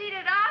people just eat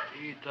it up?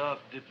 Eat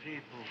up the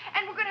people.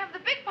 And we're going to have the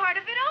big part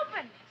of it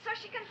open, so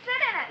she can sit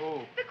in it.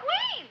 Who? The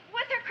Queen,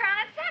 with her crown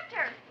and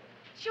scepter.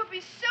 She'll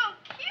be so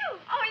cute.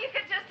 Oh, you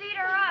could just eat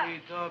her up.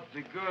 Eat up the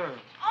girl.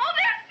 Oh,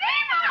 there's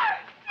Seymour!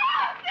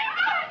 Oh,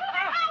 Seymour!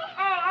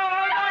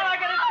 I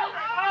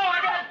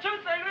got a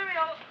toothache. Leave me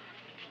alone.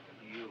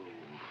 You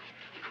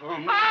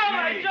come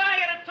My jaw, I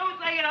got a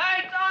toothache. It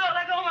hurts. Oh,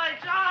 let go of my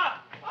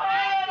jaw.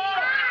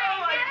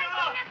 My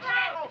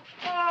jaw.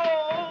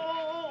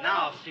 Oh.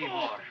 Now,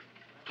 Seymour,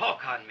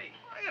 talk on me.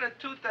 I got a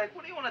toothache.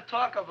 What do you want to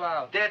talk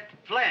about? That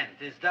plant,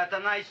 is that a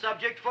nice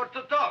subject for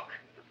to talk?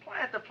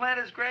 The plant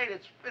is great.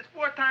 It's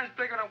 4 times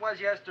bigger than it was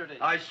yesterday.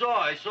 I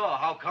saw.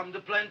 How come the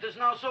plant is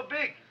now so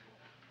big?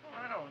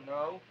 I don't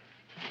know.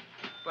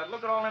 But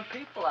look at all them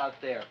people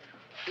out there.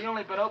 We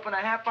only been open a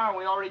half hour, and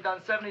we already done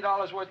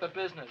 $70 worth of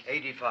business.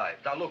 85.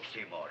 Now, look,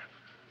 Seymour.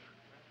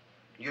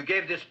 You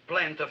gave this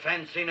plant a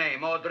fancy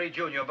name, Audrey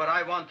Jr., but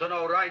I want to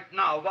know right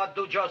now, what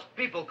do just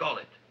people call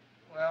it?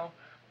 Well,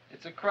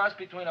 it's a cross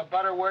between a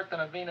Butterworth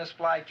and a Venus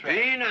flytrap.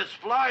 Venus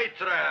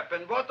flytrap.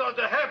 And what are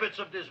the habits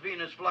of this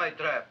Venus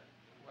flytrap?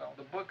 Well,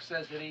 the book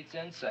says it eats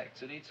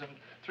insects. It eats them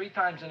 3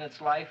 times in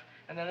its life,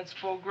 and then it's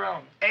full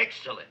grown.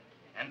 Excellent.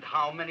 And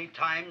how many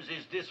times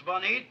is this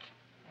one eat?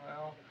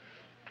 Well,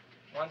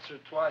 once or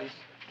twice.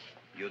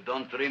 You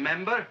don't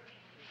remember?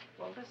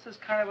 Well, this is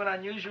kind of an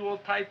unusual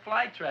type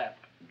flytrap.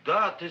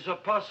 That is a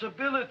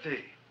possibility.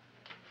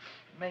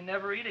 It may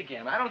never eat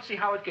again. I don't see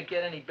how it could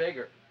get any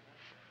bigger.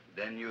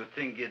 Then you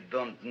think it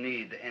don't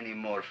need any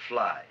more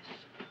flies?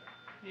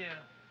 Yeah.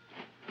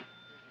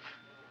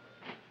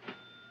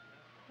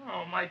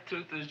 Oh, my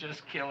tooth is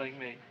just killing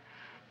me.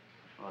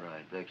 All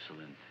right,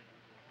 excellent.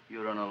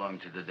 You run along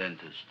to the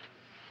dentist.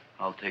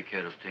 I'll take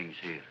care of things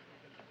here.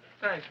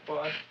 Thanks,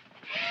 boss.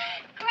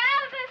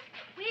 Gravis,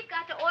 we've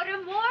got to order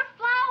more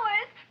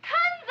flowers.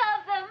 Tons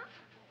of them.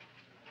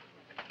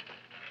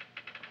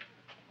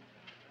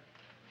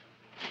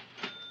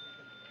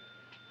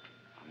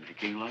 I'm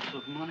making lots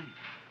of money.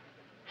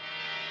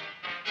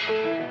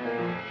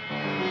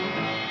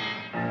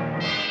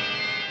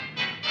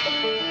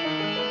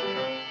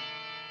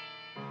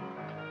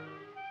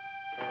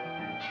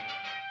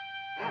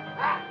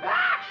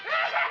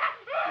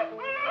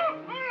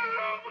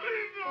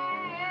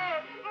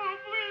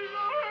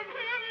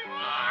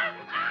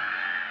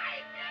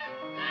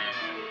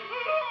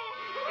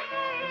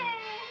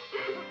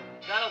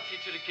 That'll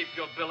teach you to keep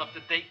your bill up to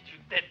date, you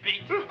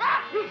deadbeat. Go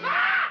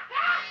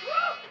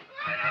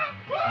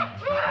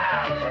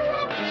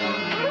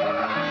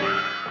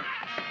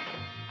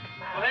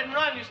ahead and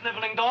run, you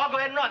sniveling dog. Go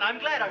ahead and run. I'm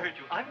glad I heard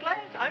you. I'm glad.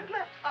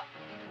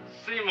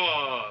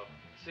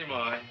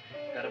 Seymour,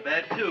 got a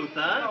bad tooth,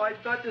 huh? No, I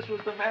thought this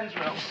was the men's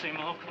room.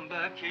 Seymour, come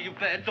back here, you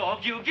bad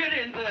dog. You get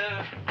in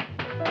there.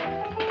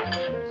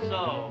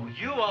 So,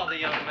 you are the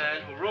young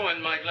man who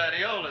ruined my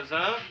gladiolas,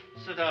 huh?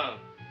 Sit down.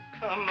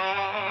 Come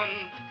on.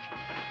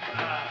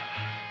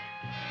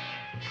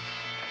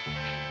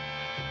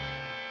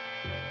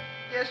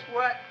 Guess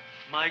what?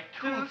 My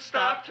tooth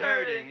stopped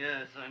hurting.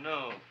 Yes, I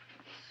know.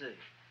 Let's see.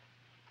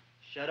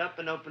 Shut up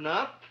and open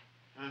up.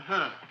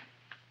 Uh-huh.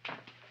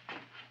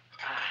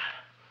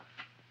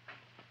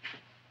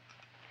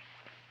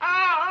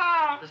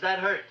 Oh! Does that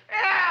hurt?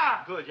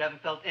 Yeah! Good, you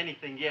haven't felt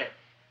anything yet.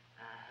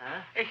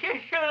 Uh-huh. You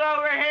shoot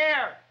over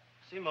here.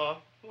 Seymour,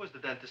 who was the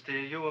dentist here,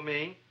 you or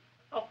me?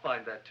 I'll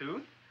find that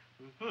tooth.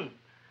 Mm-hmm.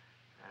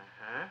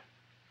 Uh-huh.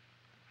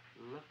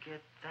 Look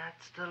at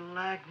that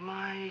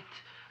stalagmite.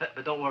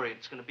 But don't worry,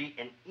 it's going to be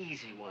an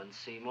easy one,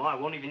 Seymour. I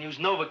won't even use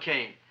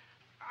Novocaine.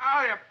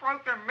 Oh, you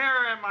broke the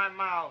mirror in my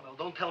mouth. Well,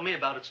 don't tell me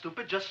about it,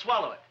 stupid. Just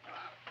swallow it.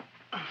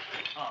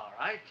 All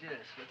right,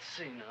 yes. Let's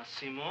see now,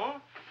 Seymour.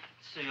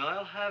 Let's see,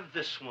 I'll have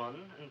this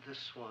one,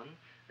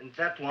 and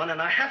that one,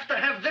 and I have to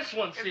have this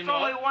one, Seymour. It's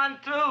only one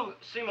tooth.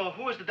 Seymour,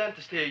 who is the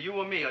dentist here, you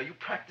or me? Are you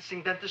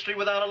practicing dentistry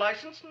without a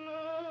license?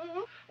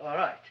 No. All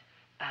right.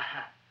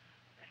 Uh-huh.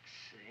 Let's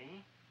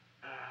see.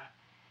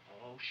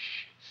 Oh,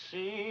 shh.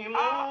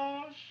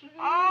 Seymour,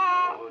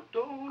 Seymour,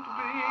 don't be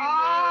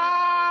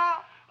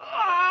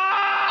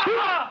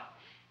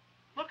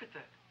Look at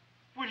that.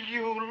 Will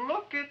you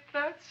look at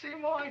that,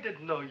 Seymour? I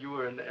didn't know you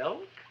were an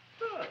elk.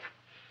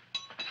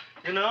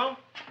 You know,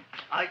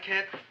 I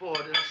can't afford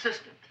an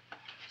assistant.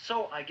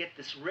 So I get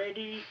this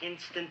ready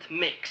instant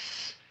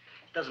mix.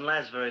 It doesn't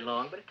last very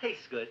long, but it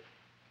tastes good.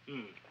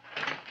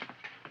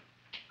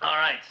 All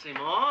right,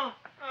 Seymour.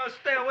 Oh,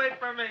 stay away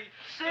from me.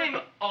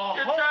 Seymour.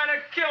 You're trying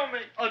to kill me.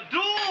 A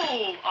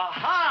duel.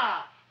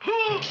 Aha.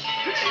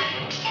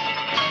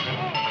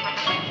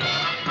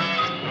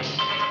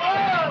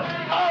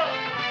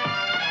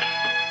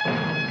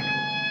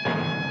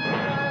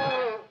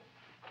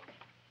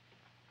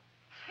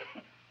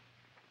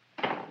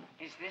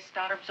 Is this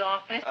Stoddard's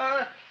office?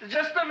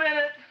 Just a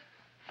minute.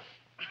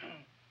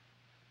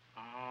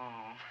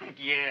 Oh,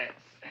 yes.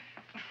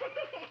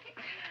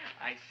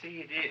 I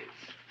see it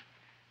is.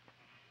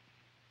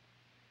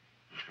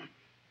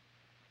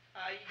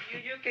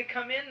 You can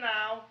come in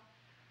now.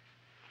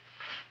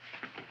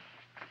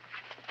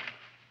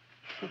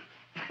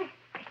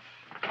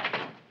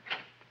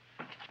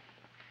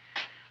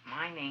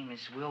 My name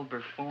is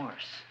Wilbur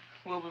Force.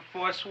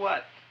 Wilberforce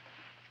what?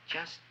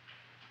 Just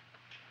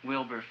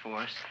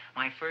Wilberforce.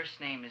 My first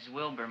name is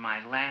Wilbur.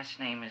 My last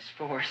name is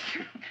Force.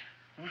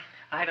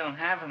 I don't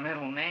have a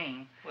middle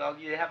name. Well,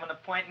 you have an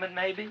appointment,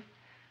 maybe?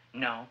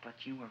 No, but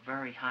you were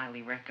very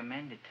highly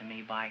recommended to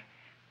me by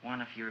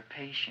one of your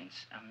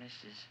patients,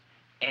 Mrs.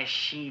 S.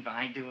 Shiva.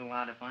 I do a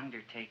lot of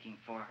undertaking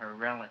for her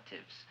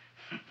relatives.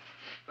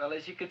 Well,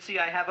 as you can see,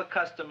 I have a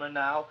customer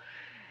now,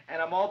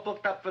 and I'm all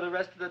booked up for the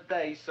rest of the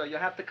day, so you'll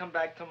have to come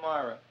back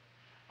tomorrow.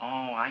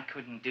 Oh, I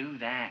couldn't do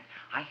that.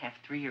 I have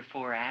 3 or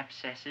 4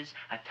 abscesses,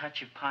 a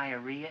touch of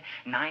pyorrhea,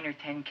 9 or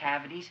 10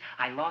 cavities.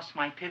 I lost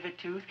my pivot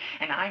tooth,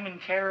 and I'm in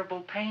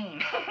terrible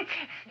pain.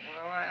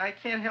 Well, I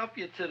can't help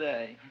you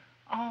today.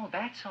 Oh,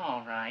 that's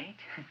all right.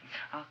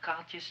 I'll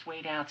just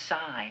wait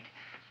outside.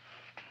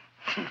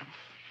 The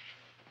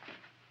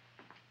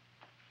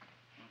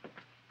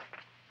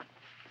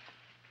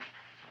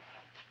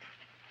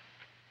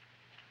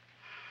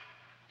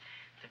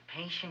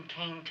patient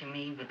came to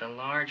me with a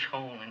large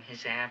hole in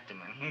his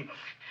abdomen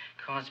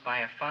caused by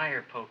a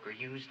fire poker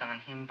used on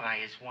him by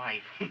his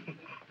wife.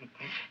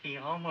 He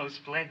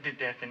almost bled to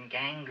death and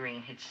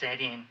gangrene had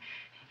set in.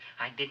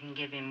 I didn't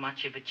give him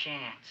much of a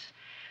chance.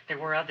 There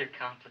were other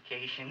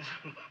complications.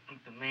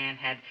 The man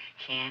had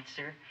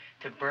cancer,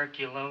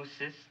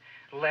 tuberculosis,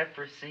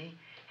 leprosy,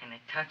 and a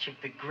touch of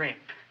the grip.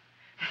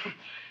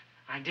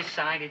 I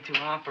decided to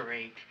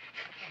operate.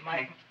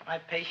 My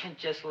patient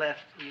just left.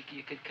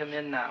 You could come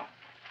in now.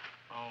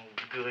 Oh,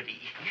 goody.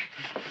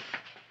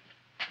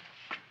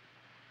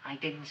 I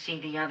didn't see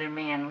the other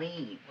man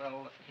leave.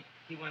 Well,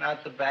 he went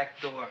out the back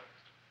door.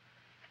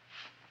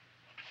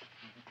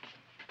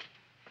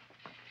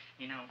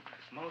 You know,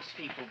 most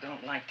people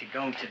don't like to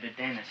go to the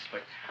dentist,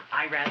 but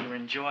I rather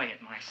enjoy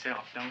it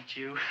myself, don't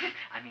you?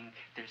 I mean,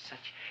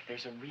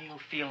 there's a real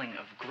feeling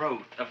of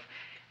growth,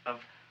 of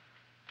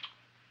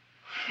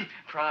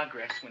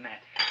progress when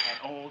that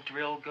old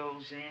drill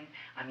goes in.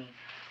 I mean,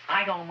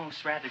 I'd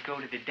almost rather go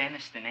to the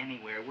dentist than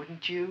anywhere,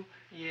 wouldn't you?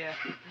 Yeah.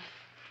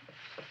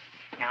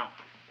 Now,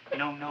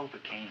 no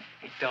Novocaine.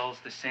 It dulls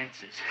the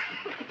senses.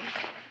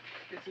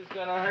 This is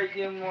gonna hurt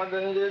you more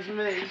than it is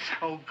me.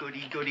 Oh,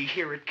 goody, goody,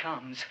 here it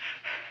comes.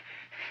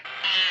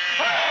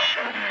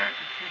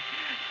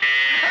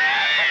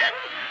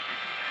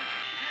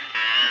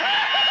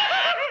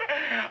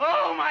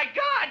 Oh, my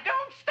God,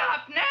 don't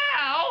stop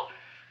now!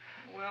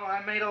 Well,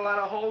 I made a lot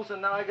of holes,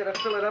 and now I gotta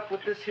fill it up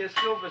with this here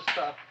silver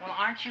stuff. Well,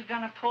 aren't you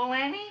gonna pull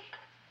any?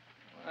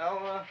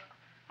 Well,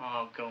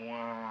 Oh, go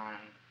on.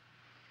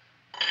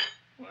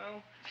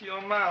 Well, it's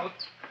your mouth.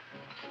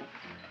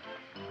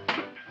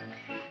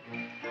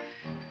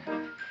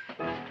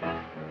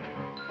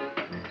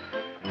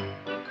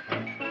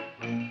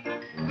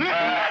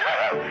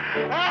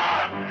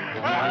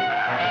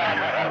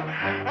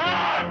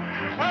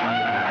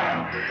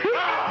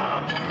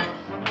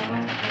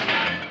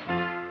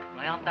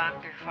 Well,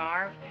 Dr.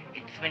 Favre,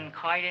 it's been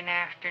quite an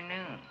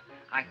afternoon.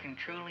 I can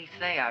truly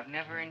say I've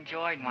never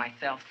enjoyed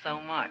myself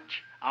so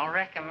much. I'll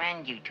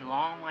recommend you to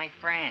all my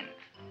friends.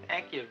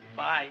 Thank you.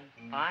 Bye.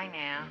 Bye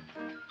now.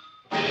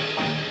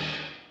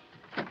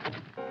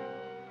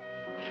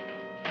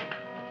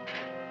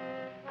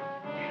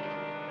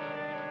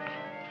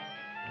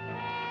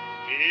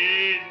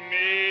 Feed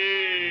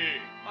me.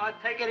 Oh,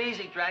 take it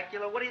easy,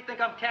 Dracula. What do you think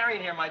I'm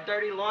carrying here, my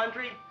dirty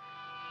laundry?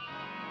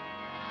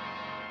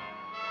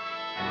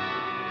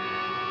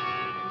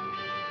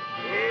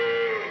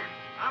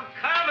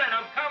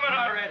 I'm coming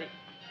already.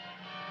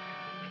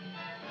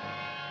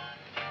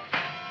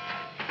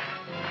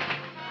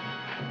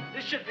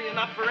 This should be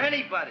enough for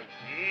anybody.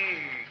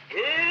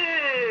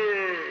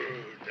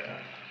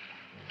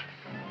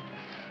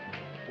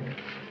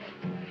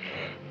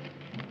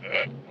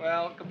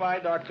 Well, goodbye,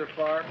 Dr.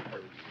 Favre.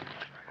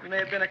 You may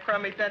have been a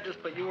crummy dentist,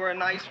 but you were a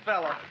nice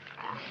fella.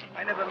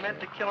 I never meant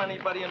to kill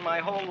anybody in my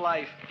whole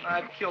life.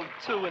 I've killed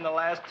 2 in the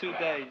last 2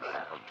 days.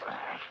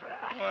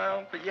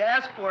 Well, but you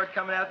asked for it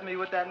coming after me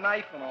with that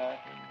knife and all.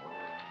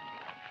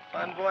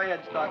 Fun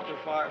voyage, Dr.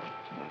 Favre.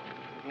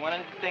 You want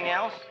anything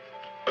else?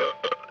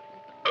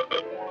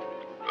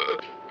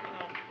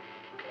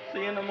 See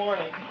you in the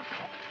morning.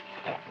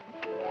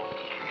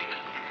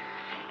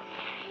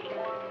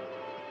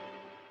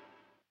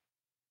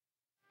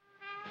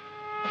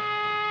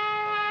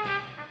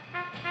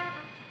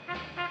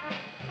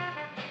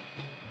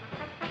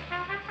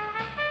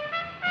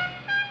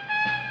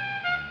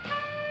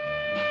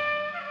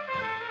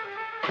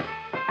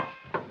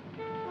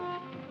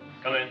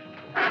 Come in.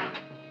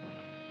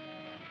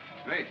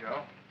 Hey,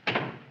 Joe.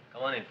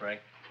 Come on in, Frank.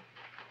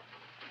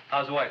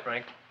 How's the wife,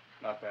 Frank?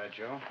 Not bad,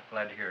 Joe.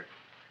 Glad to hear it.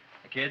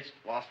 The kids?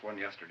 Lost one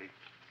yesterday.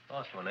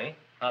 Lost one, eh?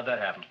 How'd that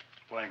happen?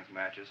 Playing some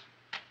matches.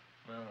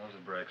 Well, those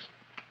are breaks.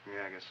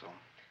 Yeah, I guess so.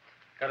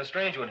 Got a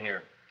strange one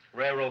here.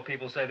 Railroad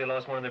people say they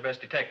lost one of their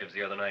best detectives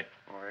the other night.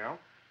 Oh, yeah?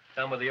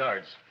 Down by the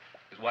yards.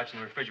 He was watching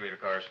the refrigerator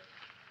cars.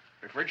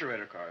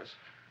 Refrigerator cars?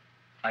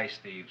 Ice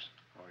thieves.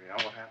 Oh,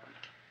 yeah? What happened?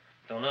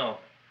 Don't know.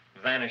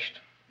 Vanished.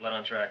 Blood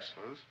on tracks.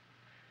 Clues?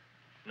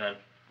 None.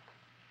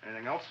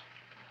 Anything else?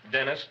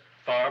 Dennis.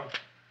 Farb.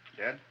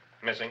 Dead?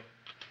 Missing.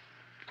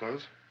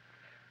 Clues?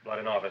 Blood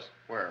in office.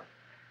 Where?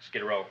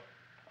 Skid Row.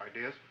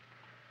 Ideas?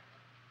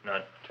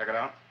 None. Check it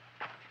out.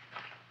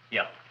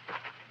 Yeah.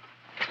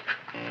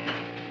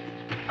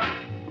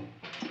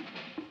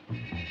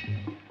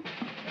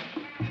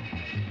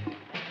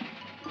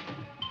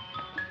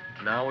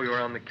 Now we were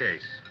on the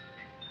case.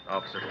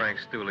 Officer Frank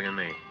Stooley and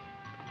me.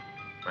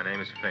 My name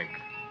is Fink.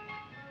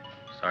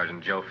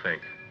 Sergeant Joe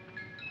Fink.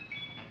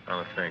 I'm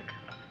a Fink.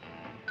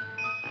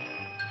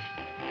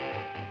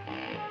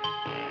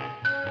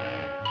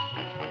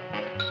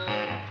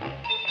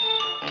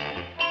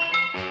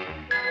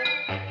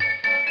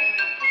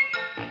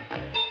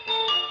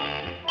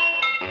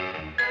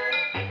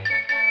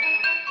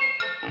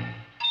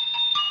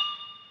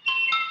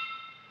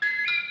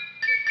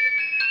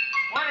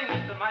 Morning,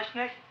 Mr.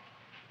 Mushnick.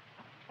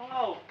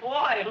 Oh,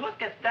 boy,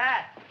 look at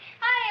that.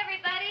 Hi,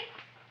 everybody.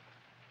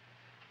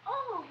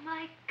 Oh,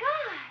 my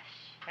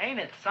gosh. Ain't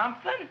it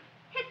something?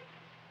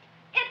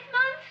 It's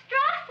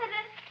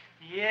monstrositous.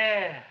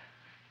 Yeah.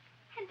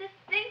 And to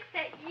think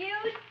that you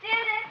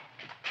did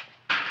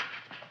it.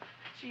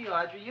 Gee,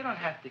 Audrey, you don't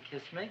have to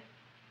kiss me.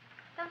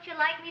 Don't you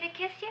like me to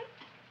kiss you?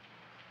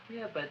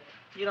 Yeah, but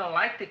you don't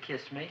like to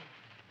kiss me.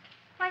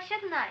 Why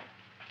shouldn't I?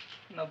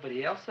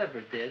 Nobody else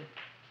ever did.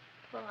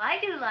 Well, I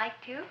do like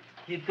to.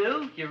 You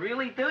do? You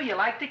really do? You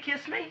like to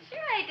kiss me? Sure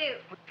I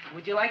do.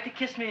 Would you like to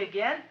kiss me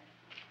again?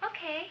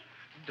 Okay.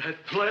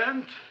 That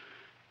plant?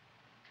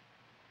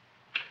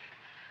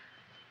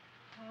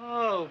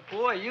 Oh,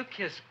 boy, you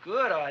kiss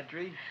good,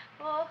 Audrey.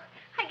 Oh,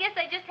 I guess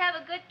I just have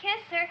a good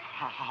kisser.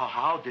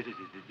 How did it?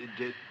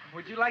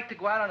 Would you like to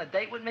go out on a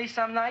date with me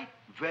some night?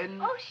 When?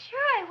 Oh, sure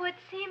I would,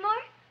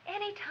 Seymour.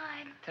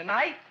 Anytime.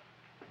 Tonight?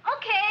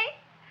 Okay.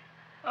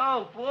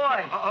 Oh,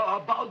 boy.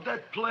 About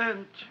that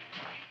plant.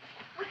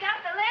 We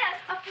got the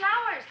list of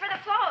flowers for the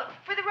float,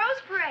 for the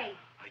Rose Parade.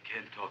 I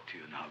can't talk to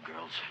you now,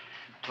 girls.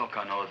 Talk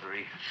on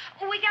Audrey.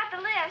 We got the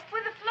list for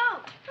the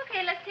float.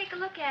 Okay, let's take a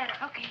look at it.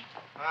 Okay.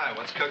 Hi,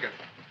 what's cooking?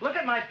 Look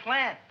at my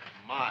plant.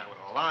 My, what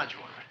a large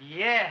one.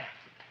 Yeah.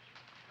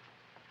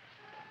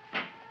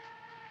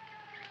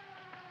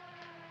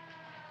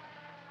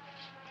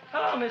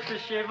 Hello, Mr.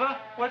 Shiva.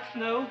 What's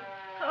new?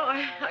 Oh,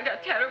 I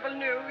got terrible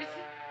news.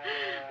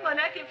 My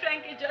nephew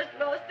Frankie just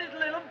lost his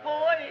little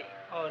boy.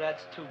 Oh,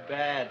 that's too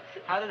bad.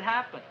 How did it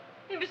happen?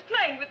 He was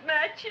playing with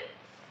matches.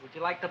 Would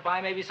you like to buy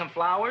maybe some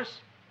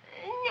flowers?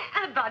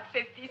 About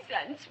 50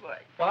 cents worth.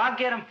 Well, I'll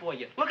get them for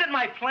you. Look at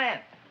my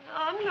plant.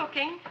 I'm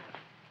looking.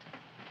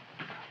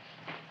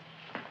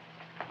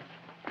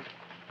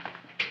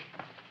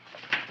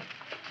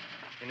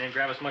 Your name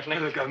Gravis Mushnick?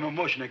 Look, I'm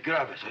Mushnick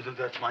Gravis.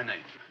 That's my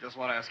name. Just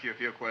want to ask you a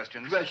few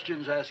questions.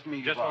 Questions, ask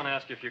me. Just want to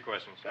ask you a few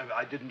questions.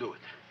 I didn't do it.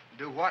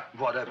 Do what?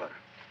 Whatever.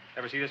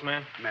 Ever see this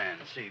man? Man,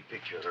 see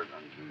picture.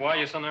 Why are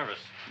you so nervous?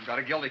 You got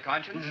a guilty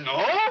conscience? No,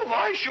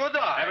 why should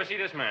I? Ever see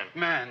this man?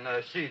 Man,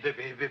 see the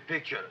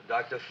picture.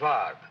 Dr.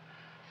 Farb.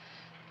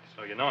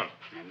 So you know him?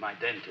 My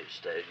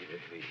dentist.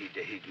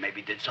 He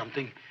maybe did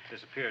something.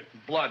 Disappeared.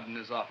 Blood in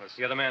his office.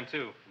 The other man,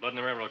 too. Blood in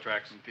the railroad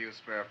tracks. And a few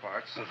spare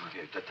parts.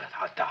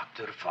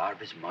 Dr.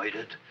 Farb is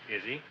murdered.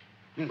 Is he?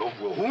 No,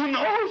 who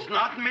knows?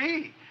 Not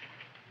me.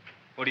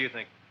 What do you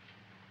think?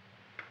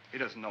 He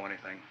doesn't know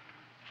anything.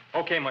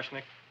 Okay,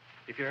 Mushnick.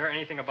 If you hear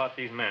anything about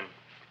these men,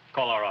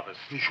 call our office.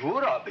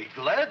 Sure, I'll be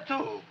glad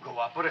to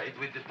cooperate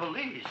with the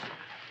police.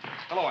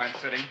 Hello, Aunt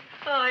Sitting.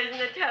 Oh,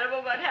 isn't it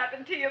terrible what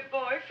happened to your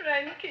boy,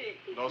 Frankie?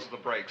 Those are the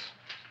brakes.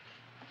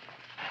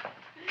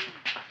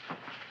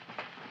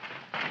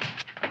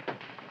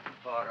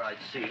 All right,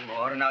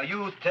 Seymour. Now,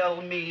 you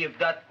tell me if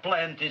that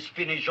plant is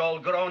finished all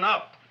grown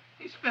up.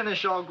 He's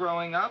finished all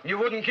growing up. You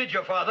wouldn't kid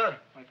your father?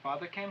 My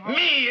father came home.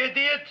 Me,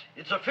 idiot!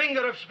 It's a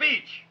finger of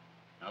speech.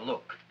 Now,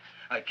 look,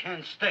 I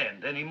can't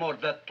stand any more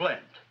of that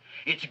plant.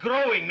 It's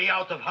growing me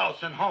out of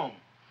house and home.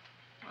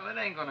 Well, it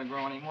ain't gonna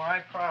grow anymore, I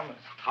promise.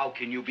 How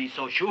can you be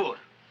so sure?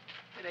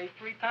 It ate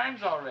 3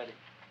 times already.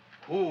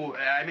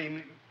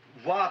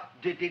 What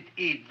did it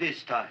eat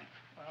this time?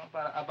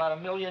 Well, about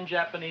 1 million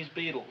Japanese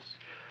beetles.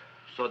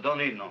 So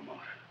don't eat no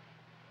more.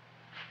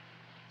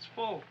 It's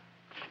full.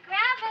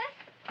 Gravis.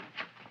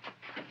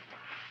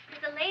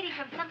 There's a lady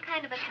from some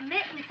kind of a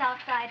commitment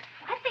outside.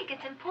 I think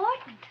it's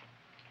important.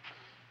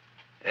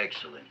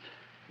 Excellent.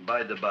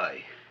 By the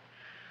by,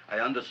 I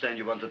understand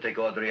you want to take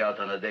Audrey out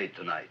on a date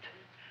tonight.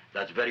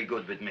 That's very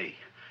good with me,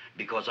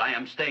 because I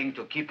am staying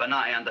to keep an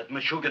eye on that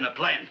Meshuggah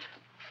plant.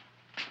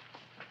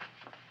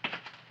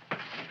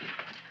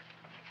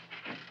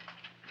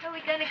 Where are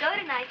we going to go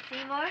tonight,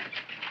 Seymour?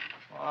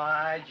 Well,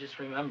 I just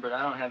remembered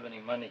I don't have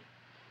any money.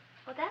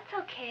 Well, that's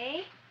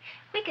okay.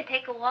 We could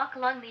take a walk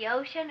along the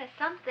ocean or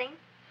something.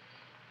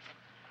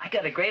 I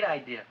got a great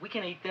idea. We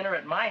can eat dinner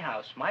at my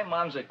house. My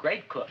mom's a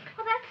great cook.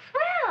 Well, that's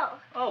swell.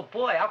 Oh,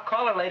 boy, I'll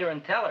call her later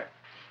and tell her.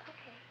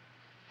 Okay.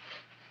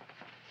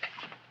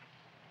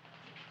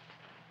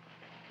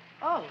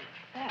 Oh,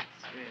 that's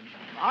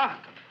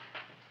remarkable.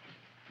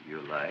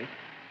 You like?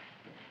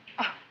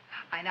 Oh,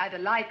 I neither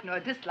like nor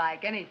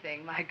dislike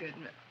anything, my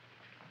goodness.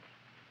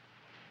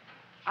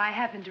 I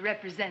happen to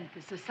represent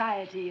the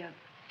Society of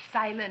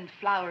Silent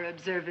Flower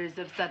Observers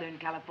of Southern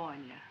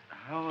California.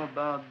 How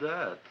about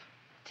that?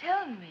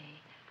 Tell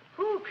me,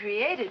 who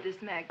created this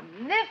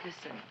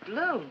magnificent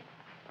bloom?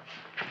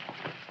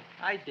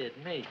 I did,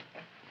 me.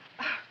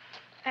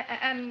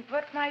 And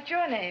what might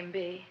your name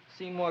be?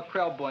 Seymour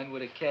Krelboyne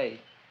with a K.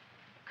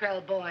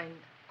 Krelboyne.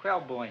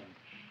 Krelboyne.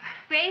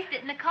 Raised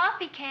it in a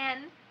coffee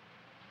can.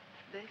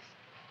 This?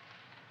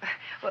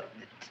 Well,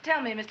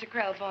 tell me, Mr.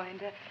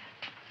 Krelboyne,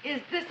 is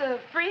this a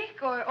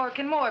freak, or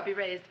can more be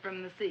raised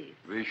from the seeds?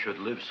 We should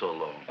live so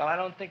long. Well, I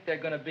don't think there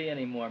are going to be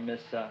any more,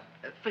 Miss,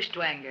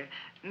 Fuschtwanger.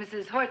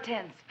 Mrs.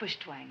 Hortense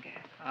Fuschtwanger.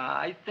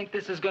 I think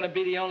this is going to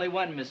be the only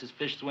one, Mrs.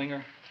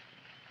 Fishswinger.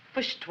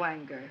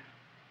 Fuschtwanger.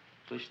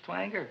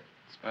 Fuschtwanger?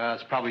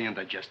 It's probably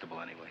indigestible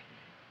anyway.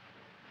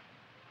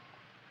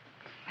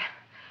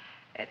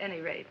 At any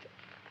rate,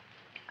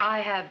 I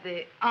have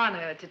the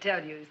honor to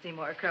tell you,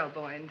 Seymour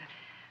Krelboyne,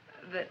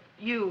 that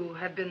you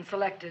have been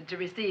selected to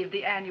receive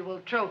the annual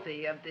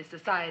trophy of the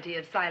Society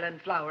of Silent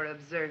Flower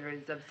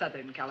Observers of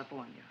Southern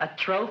California. A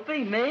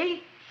trophy?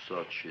 Me?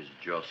 Such is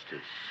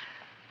justice.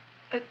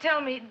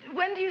 Tell me,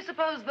 when do you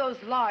suppose those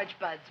large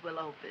buds will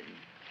open?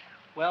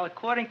 Well,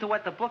 according to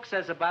what the book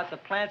says about the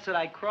plants that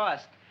I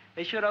crossed,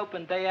 they should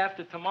open day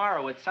after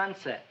tomorrow at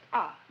sunset.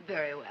 Ah,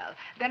 very well.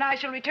 Then I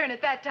shall return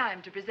at that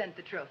time to present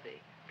the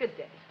trophy. Good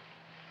day.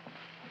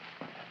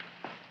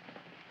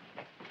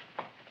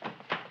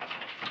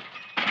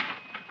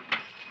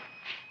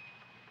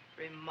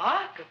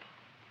 Remarkable.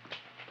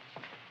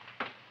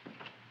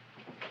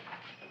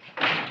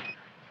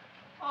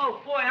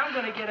 Oh, boy, I'm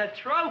going to get a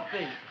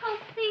trophy. Oh,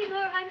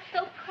 Seymour, I'm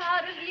so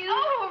proud of you.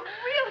 Oh, a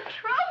real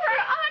trophy for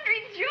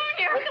Audrey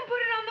Jr. We can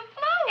put it on the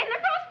float. In the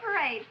Rose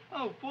Parade.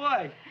 Oh,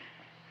 boy.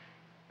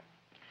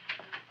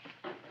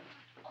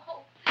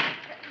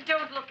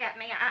 Don't look at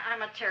me.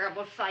 I'm a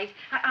terrible sight.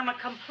 I'm a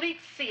complete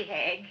sea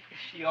hag.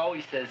 She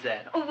always says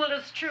that. Oh, well,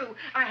 it's true.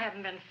 I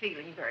haven't been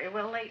feeling very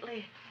well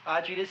lately.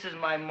 Audrey, this is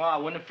my ma,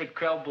 Winifred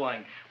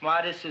Krelboyne.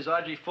 Ma, this is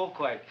Audrey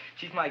Fulcourt.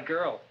 She's my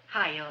girl.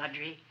 Hi,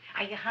 Audrey.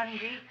 Are you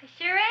hungry? I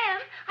sure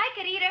am. I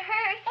could eat a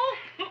hearse.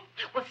 Oh,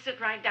 well, sit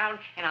right down,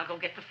 and I'll go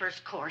get the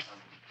first course.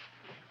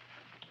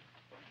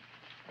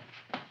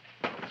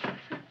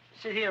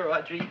 Sit here,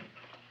 Audrey.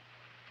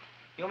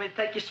 You want me to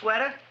take your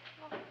sweater?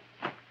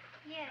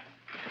 Yes.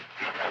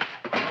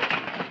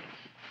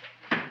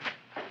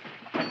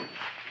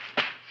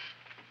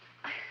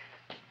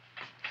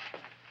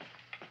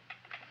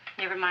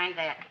 Never mind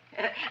that.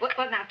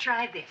 Well, now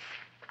try this.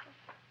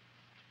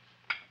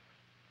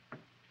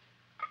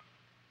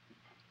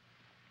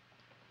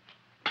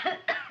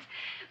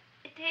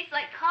 It tastes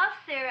like cough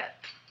syrup.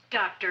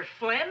 Dr.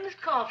 Flynn's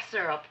cough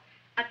syrup.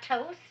 A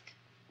toast?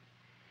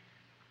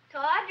 To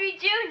Audrey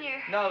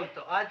Jr. No,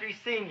 to Audrey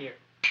Sr.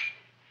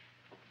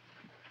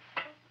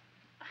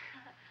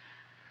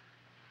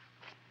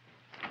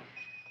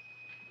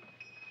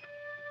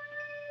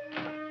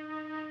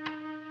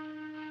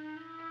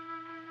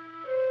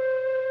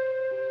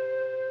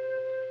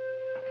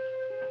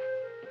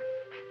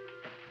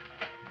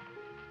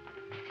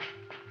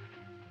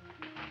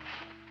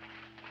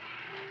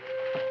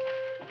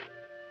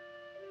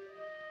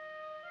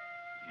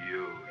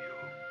 You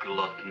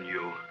glutton,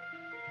 you.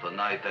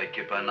 Tonight I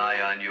keep an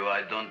eye on you.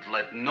 I don't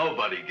let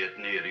nobody get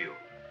near you.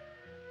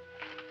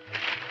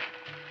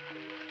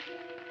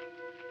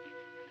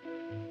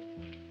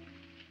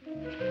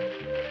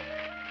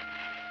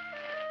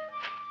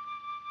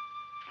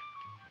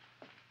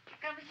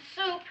 Comes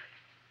the soup.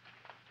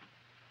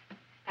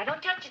 Now,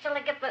 don't touch it till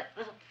I get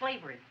the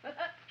flavoring.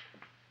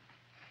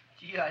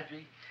 Gee,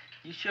 Audrey,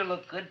 you sure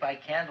look good by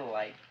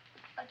candlelight.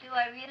 Oh, do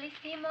I really,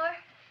 Seymour?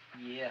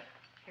 Yeah.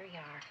 Here you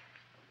are.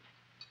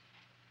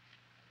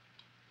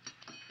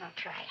 Now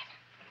try it.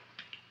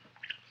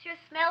 Sure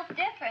smells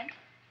different.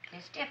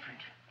 It's different.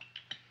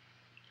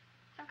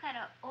 Some kind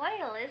of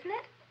oil, isn't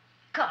it?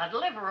 Cod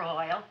liver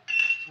oil.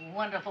 It's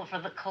wonderful for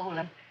the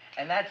colon.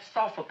 And that's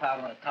sulfur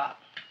powder on the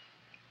top.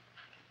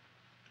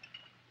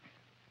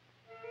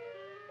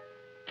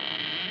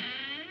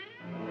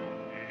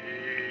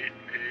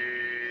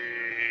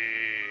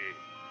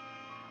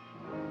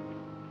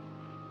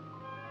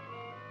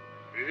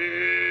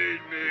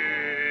 Feed me.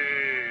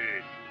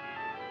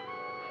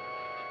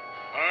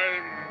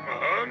 I'm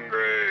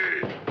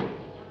hungry.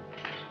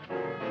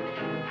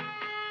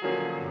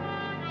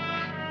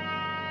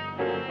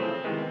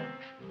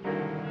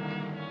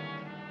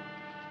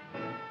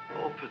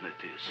 Open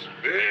it is.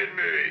 Feed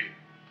me.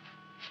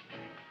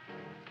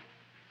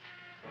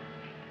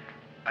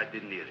 I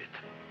didn't hear it.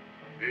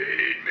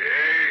 Feed me.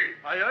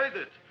 I heard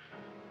it.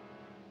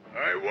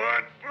 I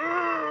want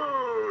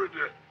food.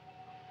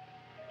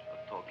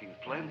 A talking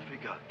plant we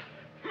got.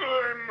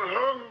 I'm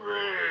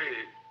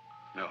hungry.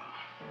 No.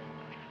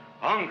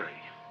 Hungry.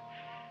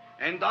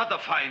 And other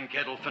fine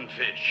kettlefen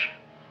fish.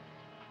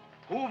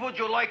 Who would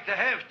you like to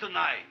have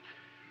tonight?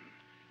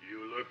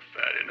 You look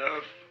fat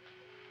enough.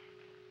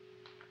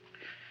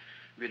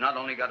 We not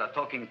only got a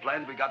talking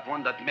plant, we got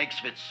one that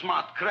makes with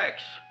smart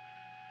cracks.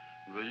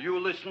 Will you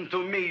listen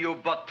to me, you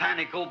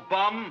botanical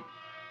bum?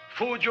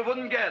 Food you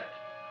wouldn't get.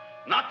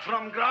 Not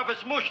from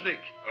Gravis Mushnik.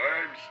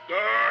 I'm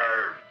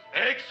starved.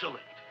 Excellent.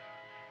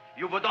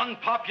 You would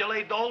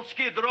unpopulate the old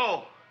Skid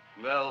Row.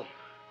 Well,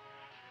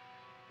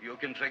 you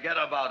can forget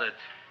about it.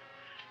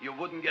 You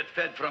wouldn't get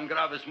fed from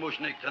Gravis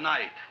Mushnik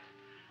tonight.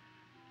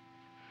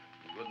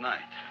 Good night.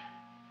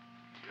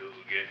 You'll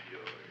get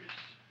yours.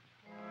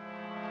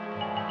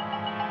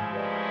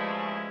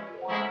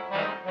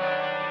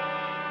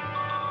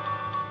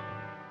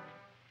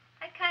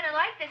 I kind of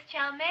like this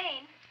chow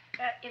mein.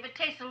 If it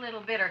tastes a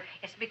little bitter,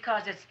 it's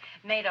because it's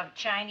made of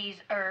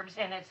Chinese herbs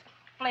and it's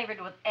flavored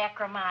with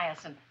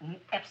acromycin and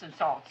Epsom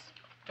salts.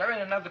 There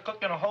ain't another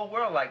cook in the whole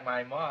world like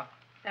my ma.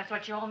 That's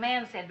what your old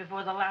man said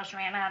before the louse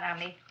ran out on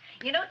me.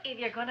 You know, if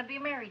you're going to be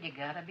married, you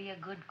got to be a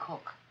good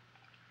cook.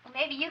 Well,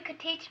 maybe you could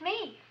teach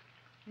me.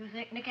 You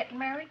think they're getting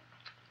married?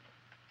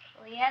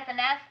 Well, he hasn't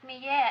asked me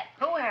yet.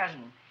 Who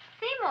hasn't?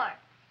 Seymour.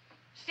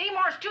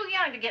 Seymour's too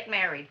young to get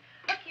married.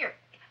 Look here,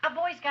 a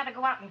boy's got to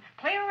go out and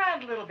play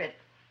around a little bit.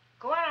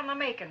 Go out on the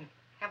make and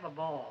have a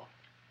ball.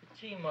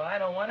 Gee, Ma, I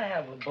don't want to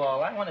have a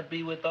ball. I want to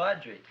be with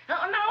Audrey. No,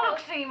 look,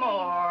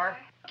 Seymour.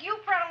 You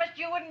promised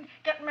you wouldn't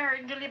get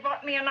married until you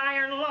bought me an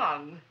iron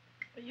lung.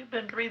 Well, you've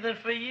been breathing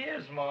for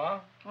years,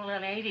 Ma. Well,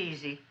 it ain't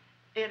easy.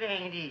 It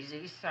ain't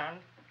easy, son.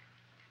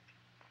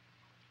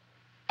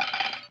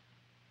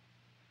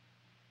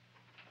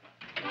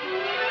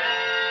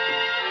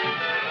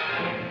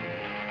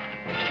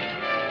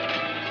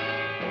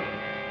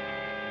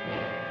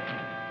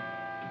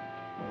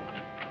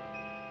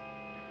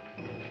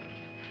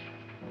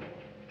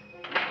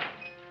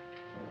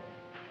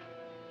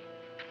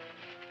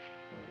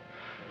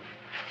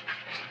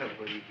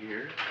 Nobody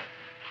here.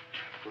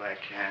 Black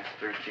Cat,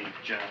 13th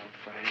John,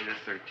 Friday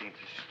the 13th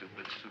is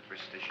stupid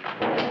superstition.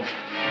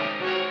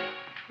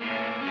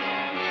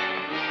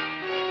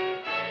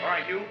 All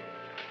right, you.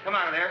 Come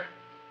out of there.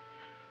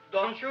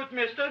 Don't shoot,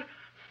 mister.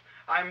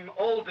 I'm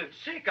old and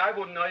sick. I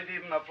wouldn't hurt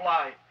even a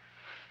fly.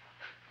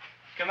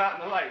 Come out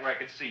in the light where I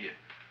can see you.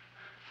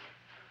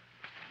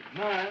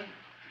 Man,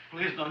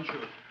 please don't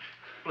shoot.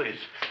 Please.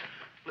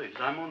 Please,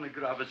 I'm only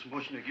Gravis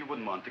Mushnik. You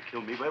wouldn't want to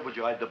kill me. Where would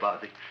you hide the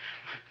body?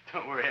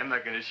 Don't worry, I'm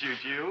not going to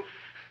shoot you.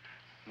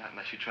 Not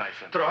unless you try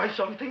something. Try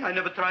something? I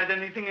never tried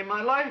anything in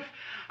my life.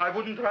 I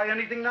wouldn't try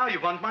anything now.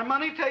 You want my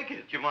money? Take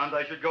it. You want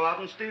I should go out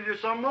and steal you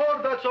some more?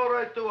 That's all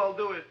right, too. I'll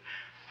do it.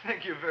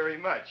 Thank you very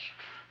much.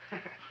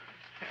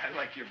 I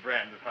like your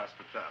brand of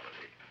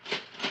hospitality.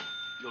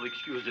 You'll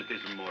excuse it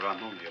isn't more.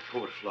 I'm only a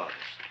poor florist.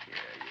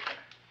 Yeah.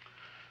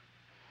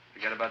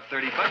 We got about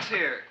 $30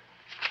 here.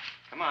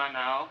 Come on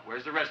now.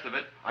 Where's the rest of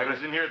it? I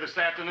was in here this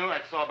afternoon. I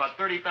saw about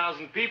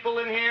 30,000 people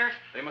in here.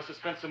 They must have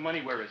spent some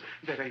money. Where is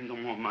it? There ain't no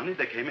more money.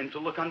 They came in to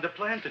look on the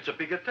plant. It's a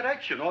big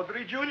attraction.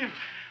 Audrey Jr.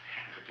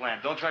 The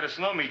plant. Don't try to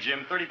snow me,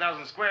 Jim.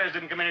 30,000 squares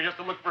didn't come in here just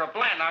to look for a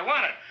plant. I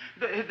want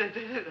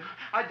it.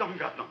 I don't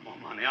got no more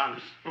money,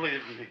 honest.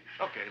 Believe me.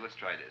 Okay, let's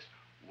try this.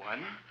 1,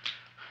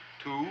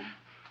 2,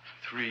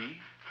 3,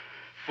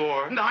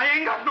 4. No, I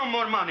ain't got no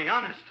more money,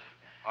 honest.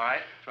 All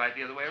right, try it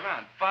the other way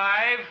around.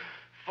 5,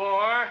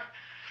 4,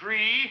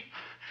 3,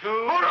 2.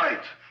 All right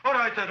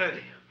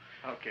already.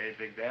 Okay,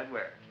 Big Dad,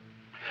 where?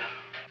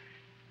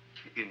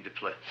 In the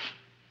plant.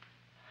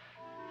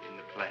 In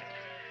the plant.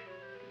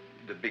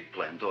 The big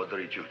plant,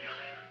 Audrey Jr.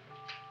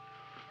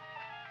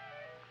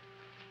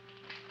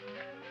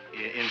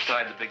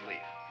 Inside the big leaf.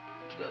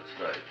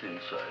 That's right,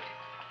 inside.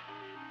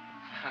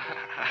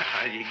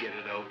 How do you get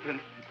it open?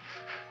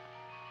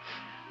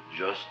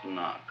 Just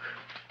knock.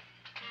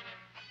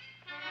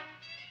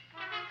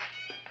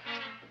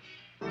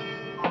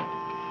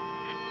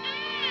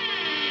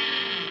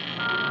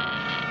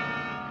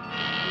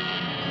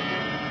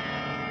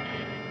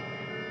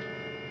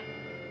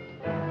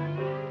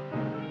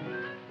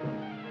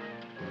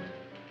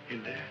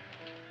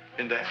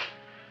 In there?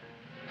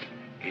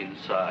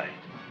 Inside,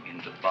 in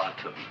the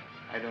bottom.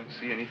 I don't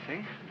see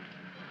anything.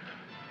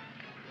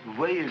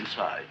 Way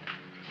inside.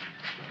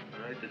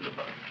 Right in the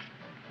bottom.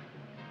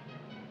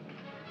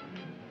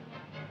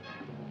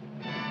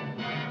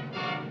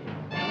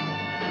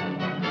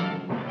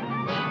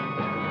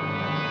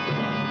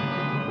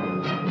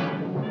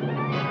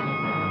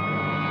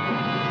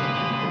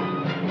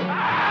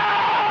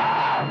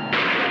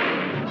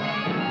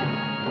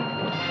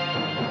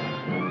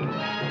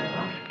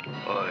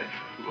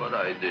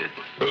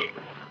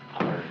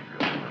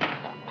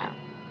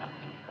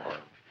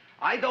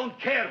 I don't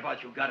care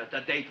what you got at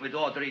the date with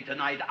Audrey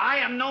tonight. I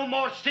am no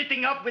more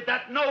sitting up with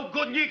that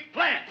no-good Nick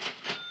plant.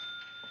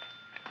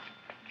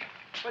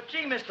 But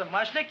gee, Mr.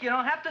 Mushnick, you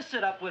don't have to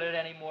sit up with it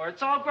anymore.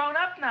 It's all grown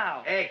up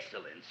now.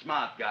 Excellent,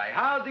 smart guy.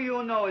 How do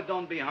you know it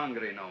don't be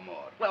hungry no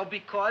more? Well,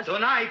 because...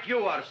 Tonight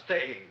you are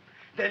staying.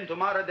 Then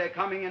tomorrow they're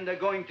coming and they're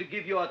going to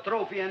give you a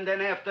trophy, and then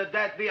after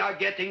that we are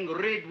getting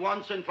rid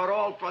once and for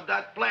all for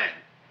that plant.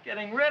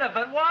 Getting rid of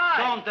it? Why?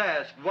 Don't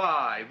ask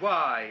why.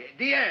 Why?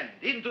 The end.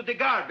 Into the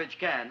garbage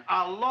can.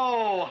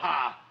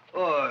 Aloha.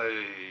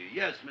 Oy.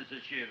 Yes,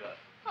 Mrs. Shiva.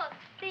 Oh,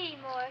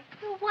 Seymour,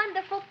 you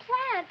wonderful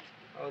plant.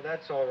 Oh,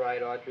 that's all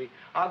right, Audrey.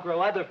 I'll grow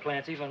other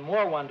plants, even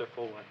more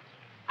wonderful ones.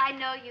 I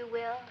know you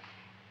will.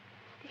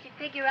 Did you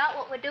figure out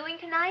what we're doing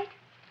tonight?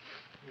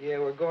 Yeah,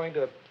 we're going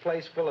to a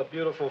place full of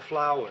beautiful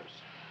flowers.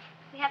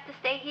 We have to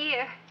stay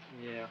here.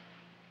 Yeah.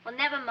 Well,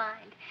 never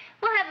mind.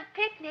 We'll have a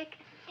picnic.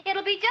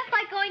 It'll be just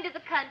like going to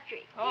the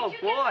country. Oh,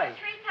 Did you boy. get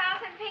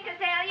the 3,000 pink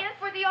azaleas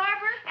for the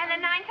arbor and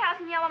the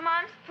 9,000 yellow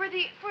mums for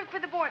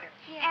the border?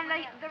 Yeah, and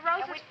the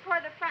roses for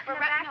the front and the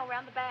back? No,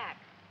 around the back.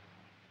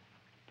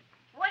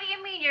 What do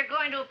you mean you're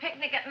going to a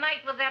picnic at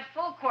night with that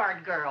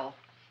full-quart girl?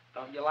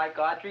 Don't you like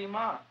Audrey,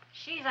 Ma?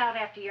 She's out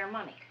after your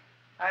money.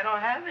 I don't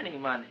have any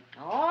money.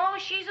 Oh,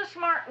 she's a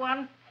smart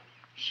one.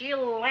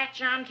 She'll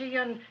latch on to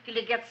you until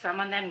you get some,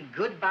 and then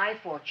goodbye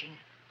fortune.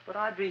 But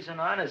Audrey's an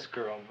honest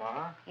girl,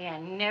 Ma.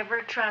 And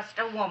never trust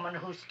a woman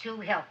who's too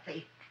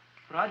healthy.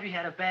 But Audrey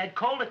had a bad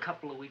cold a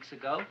couple of weeks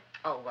ago.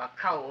 Oh, a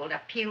cold,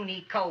 a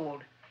puny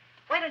cold.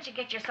 Why don't you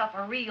get yourself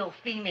a real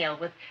female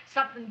with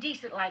something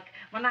decent like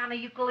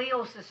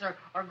mononucleosis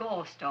or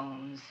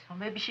gallstones? Well,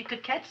 maybe she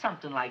could catch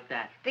something like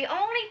that. The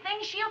only thing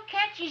she'll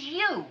catch is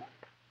you.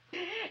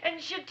 And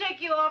she'd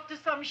take you off to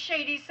some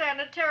shady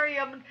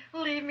sanitarium and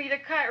leave me to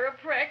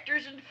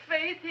chiropractors and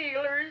faith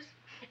healers.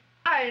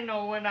 I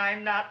know when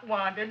I'm not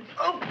wanted.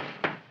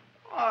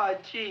 Oh,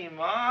 gee,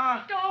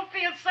 Ma. Don't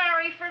feel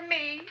sorry for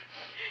me.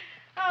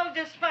 I'll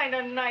just find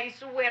a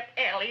nice wet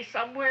alley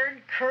somewhere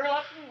and curl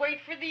up and wait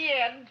for the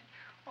end.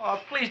 Oh,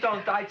 please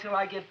don't die till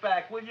I get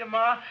back, will you,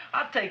 Ma?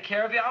 I'll take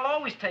care of you. I'll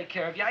always take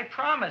care of you. I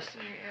promise.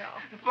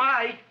 Yeah.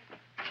 Bye.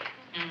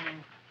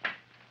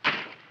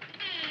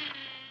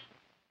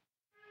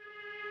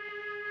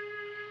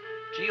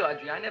 Gee,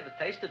 Audrey, I never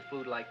tasted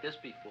food like this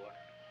before.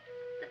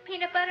 The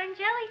peanut butter and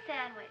jelly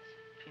sandwich.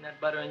 Peanut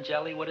butter and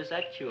jelly, what does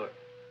that cure?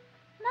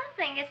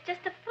 Nothing. It's just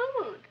a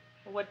food.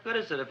 Well, what good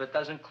is it if it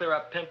doesn't clear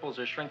up pimples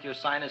or shrink your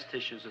sinus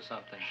tissues or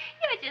something?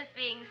 You're just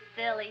being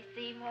silly,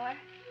 Seymour.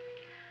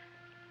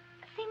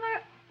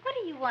 Seymour, what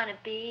do you want to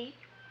be?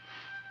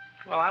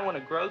 Well, I want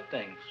to grow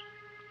things.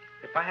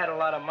 If I had a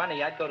lot of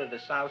money, I'd go to the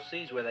South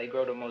Seas where they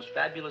grow the most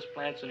fabulous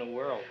plants in the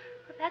world.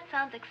 Well, that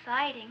sounds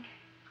exciting.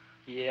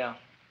 Yeah.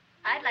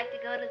 I'd like to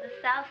go to the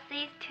South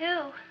Seas,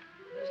 too.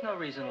 There's no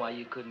reason why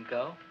you couldn't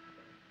go.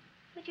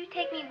 Would you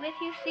take me with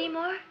you,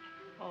 Seymour?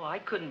 Oh, I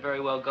couldn't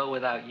very well go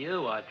without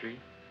you, Audrey.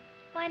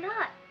 Why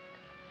not?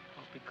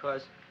 Well,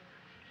 because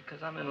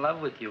I'm in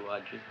love with you,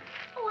 Audrey.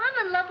 Oh,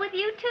 I'm in love with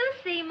you, too,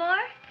 Seymour.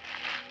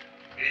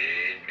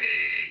 Feed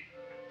me.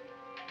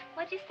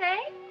 What'd you say?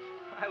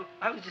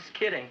 I was just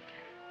kidding.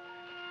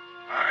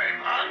 I'm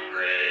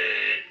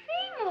hungry.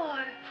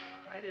 Seymour.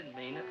 I didn't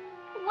mean it.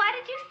 Why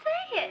did you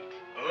say it?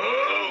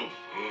 Oh,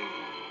 food.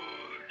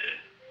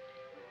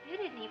 You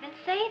didn't even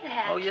say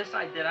that. Oh, yes,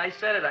 I did. I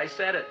said it.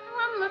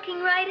 Oh, I'm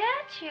looking right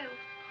at you.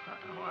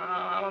 Well,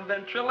 I'm a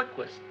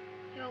ventriloquist.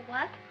 You're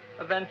what?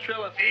 A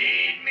ventriloquist.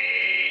 Feed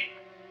me.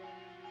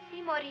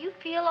 Seymour, do you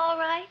feel all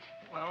right?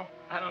 Well,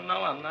 I don't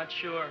know. I'm not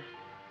sure.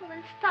 Well,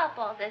 then stop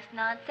all this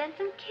nonsense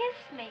and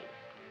kiss me.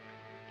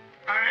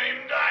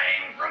 I'm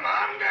dying from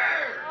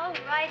hunger. All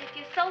right, if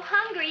you're so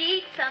hungry,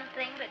 eat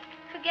something, but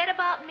forget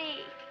about me.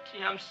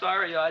 Gee, I'm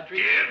sorry, Audrey.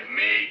 Give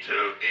me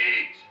to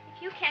eat.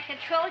 If you can't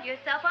control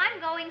yourself, I'm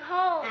going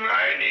home.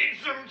 I need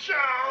some chow.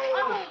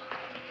 Oh.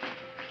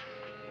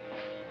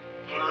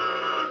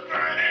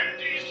 An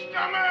empty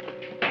stomach.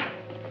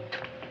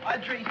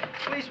 Audrey,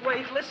 please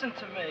wait. Listen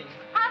to me.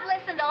 I've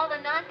listened to all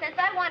the nonsense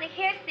I want to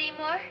hear,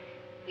 Seymour.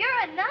 You're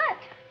a nut.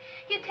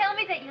 You tell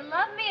me that you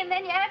love me, and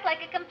then you act like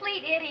a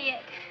complete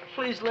idiot.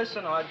 Please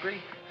listen,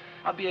 Audrey.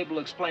 I'll be able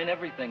to explain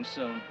everything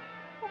soon.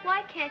 Well,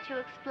 why can't you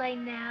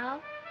explain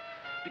now?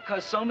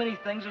 Because so many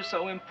things are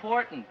so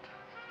important.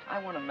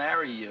 I want to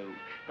marry you,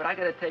 but I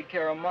got to take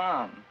care of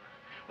Mom.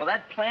 Well,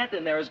 that plant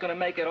in there is going to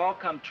make it all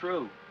come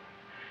true.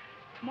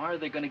 Tomorrow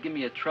they're going to give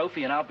me a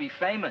trophy, and I'll be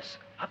famous.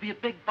 I'll be a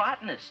big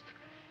botanist.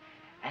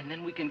 And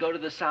then we can go to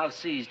the South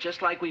Seas,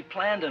 just like we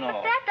planned and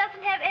all. But that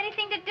doesn't have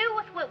anything to do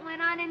with what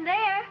went on in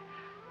there.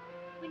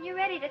 When you're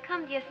ready to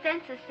come to your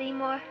senses,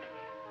 Seymour,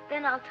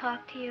 then I'll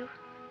talk to you.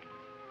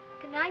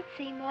 Good night,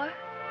 Seymour.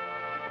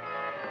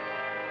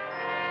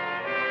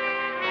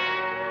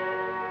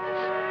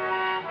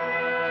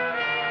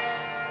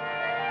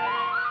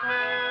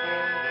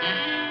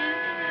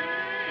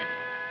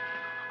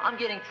 I'm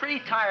getting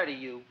pretty tired of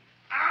you.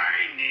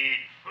 I need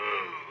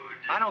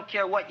food. I don't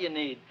care what you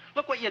need.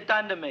 Look what you've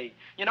done to me.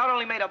 You not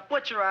only made a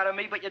butcher out of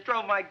me, but you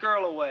drove my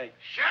girl away.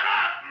 Shut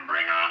up and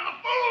bring on the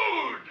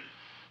food.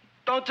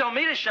 Don't tell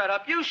me to shut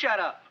up. You shut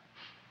up.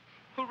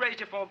 Who raised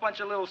you from a bunch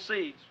of little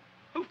seeds?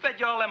 Who fed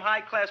you all them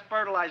high-class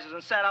fertilizers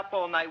and sat up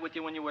all night with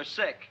you when you were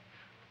sick?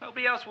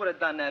 Nobody else would have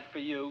done that for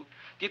you.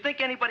 Do you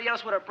think anybody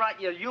else would have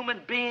brought you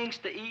human beings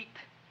to eat?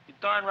 You're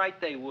darn right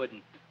they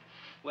wouldn't.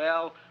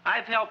 Well,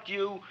 I've helped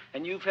you,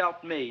 and you've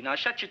helped me. Now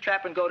shut your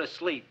trap and go to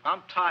sleep.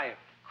 I'm tired.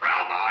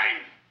 Krellboy,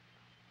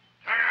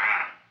 turn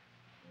around.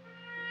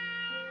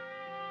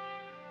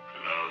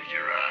 Close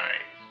your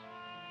eyes.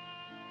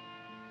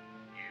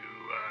 You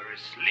are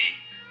asleep.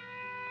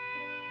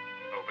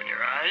 Open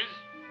your eyes.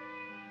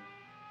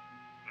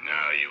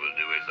 Now you will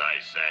do as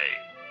I say.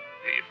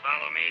 Do you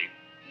follow me?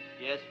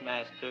 Yes,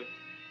 Master.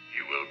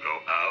 You will go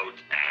out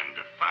and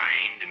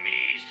find me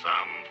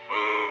some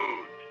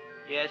food.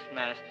 Yes,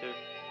 master.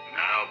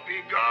 Now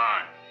be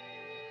gone,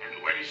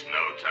 and waste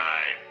no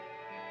time.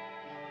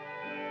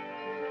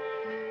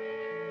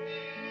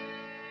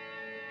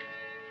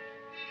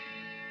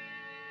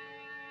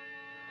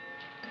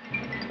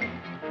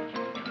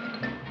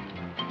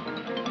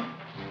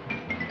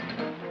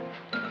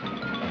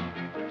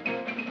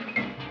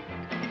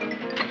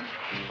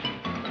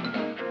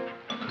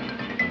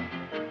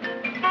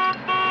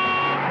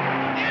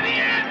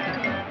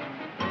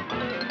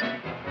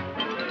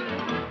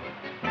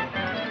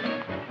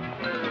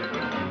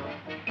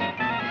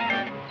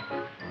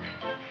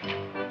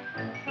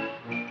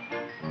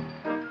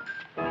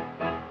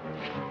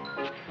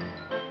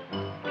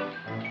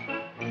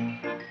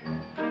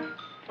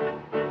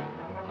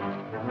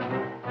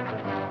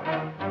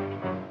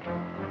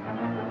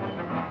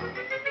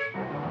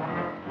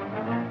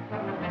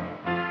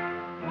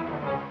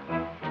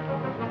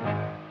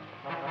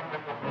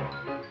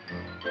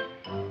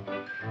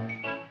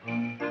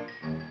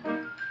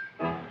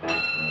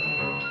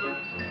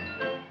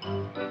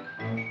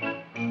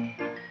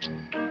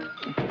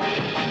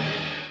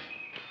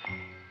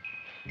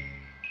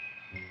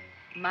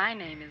 My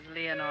name is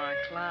Leonora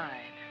Clyde.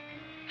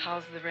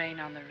 How's the rain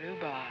on the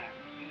rhubarb?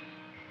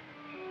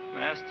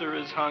 Master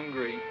is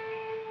hungry.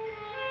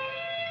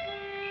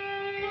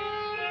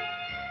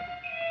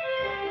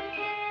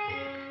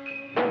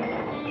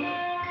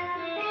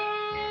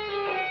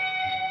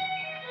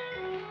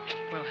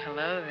 Well,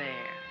 hello there.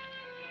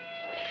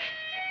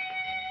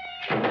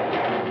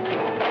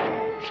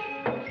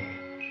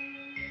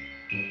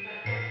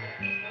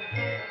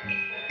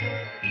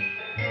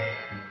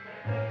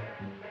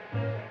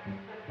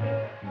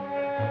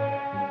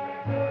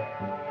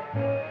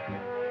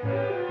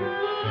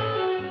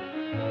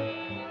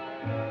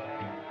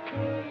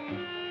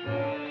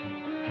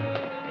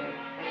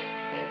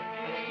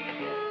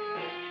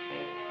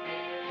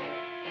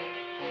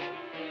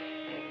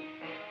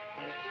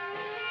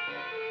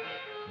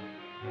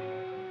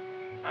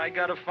 I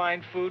gotta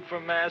find food for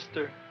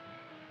Master.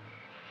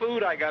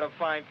 Food I gotta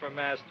find for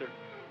Master.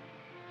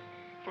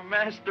 For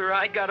Master,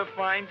 I gotta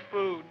find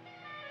food.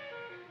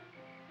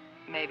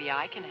 Maybe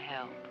I can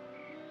help.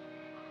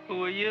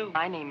 Who are you?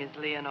 My name is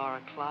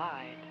Leonora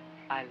Clyde.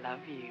 I love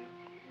you.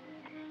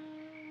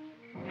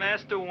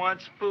 Master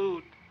wants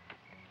food.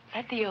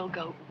 Let the old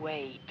goat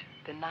wait.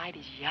 The night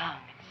is young,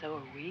 and so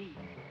are we.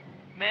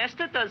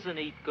 Master doesn't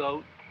eat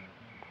goat.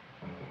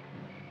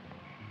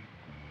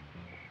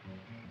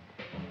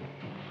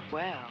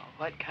 Well,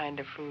 what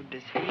kind of food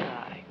does he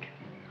like?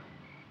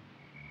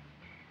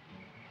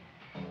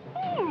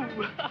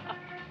 Ooh!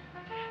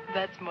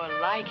 That's more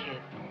like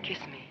it. Kiss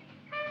me.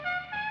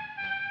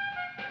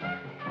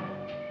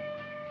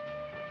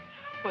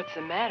 What's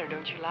the matter?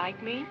 Don't you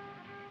like me?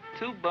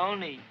 Too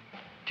bony.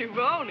 Too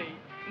bony?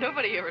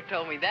 Nobody ever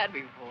told me that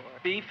before.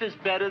 Beef is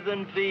better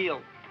than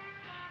veal.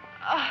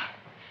 Ah,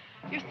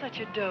 you're such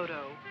a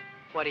dodo.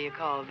 What do you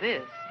call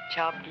this?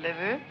 Chopped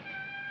liver?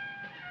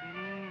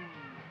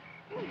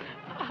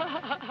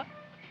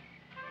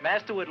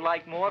 Master would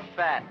like more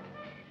fat.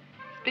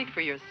 Speak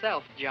for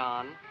yourself,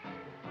 John.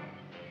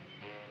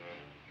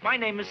 My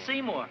name is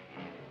Seymour.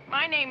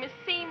 My name is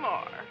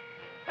Seymour.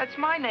 That's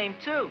my name,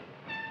 too.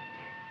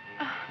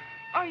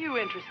 Are you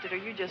interested, or are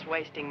you just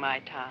wasting my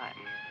time?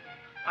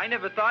 I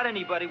never thought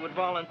anybody would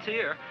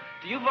volunteer.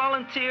 Do you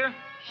volunteer?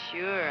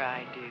 Sure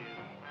I do.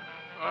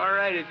 All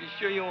right, if you're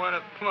sure you want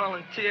to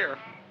volunteer.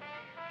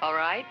 All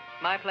right,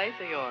 my place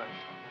or yours?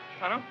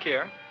 I don't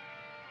care.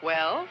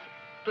 Well,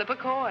 flip a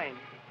coin.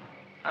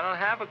 I don't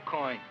have a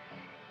coin.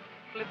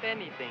 Flip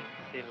anything,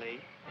 silly.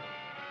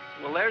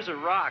 Well, there's a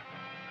rock.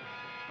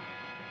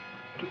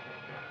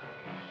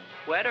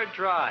 Wet or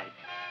dry?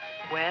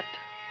 Wet.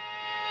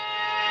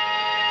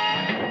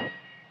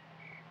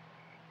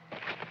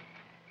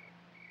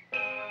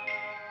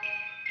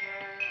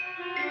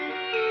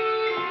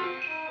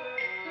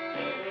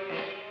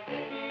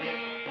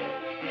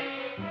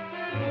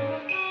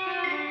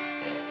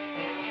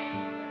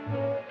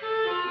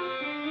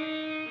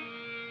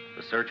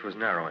 The search was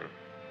narrowing,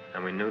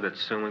 and we knew that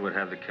soon we would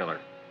have the killer.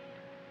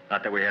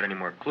 Not that we had any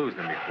more clues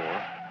than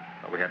before,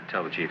 but we had to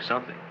tell the chief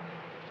something.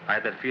 I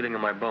had that feeling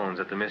in my bones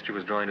that the mystery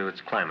was drawing to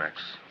its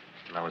climax,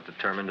 and I was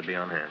determined to be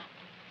on hand.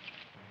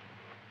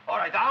 All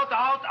right,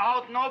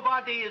 out.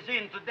 Nobody is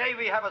in. Today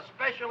we have a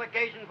special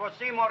occasion for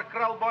Seymour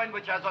Krelboyne,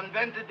 which has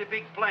invented the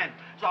big plan.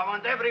 So I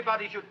want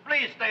everybody should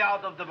please stay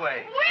out of the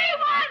way. We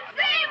want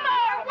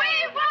Seymour! We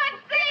want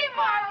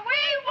Seymour!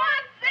 We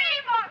want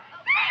Seymour!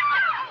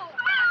 Seymour!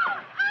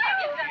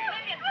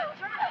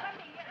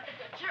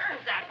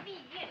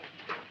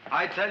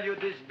 I tell you,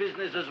 this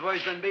business is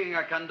worse than being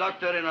a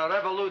conductor in a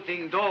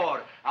revoluting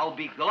door. I'll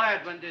be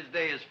glad when this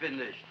day is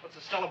finished. What's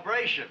the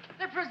celebration?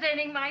 They're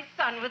presenting my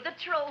son with a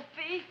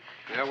trophy.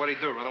 Yeah, what'd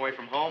he do, run away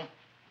from home?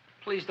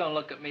 Please don't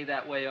look at me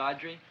that way,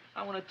 Audrey.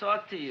 I want to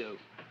talk to you.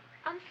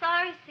 I'm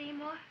sorry,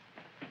 Seymour.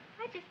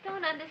 I just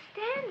don't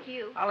understand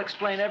you. I'll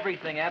explain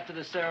everything after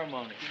the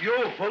ceremony.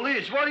 You,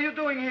 police, what are you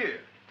doing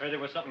here? Heard there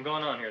was something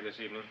going on here this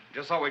evening.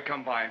 Just thought we'd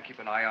come by and keep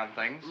an eye on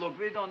things. Look,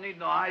 we don't need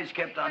no eyes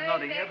kept on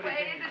nothing.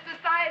 Everything. The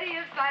Society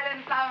of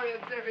Silent Flower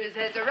Observers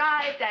has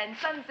arrived, and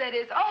sunset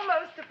is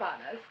almost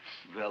upon us.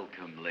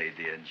 Welcome,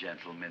 lady and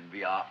gentlemen.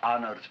 We are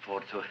honored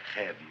for to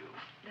have you.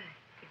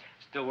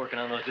 Still working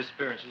on those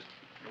disappearances.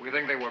 We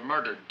think they were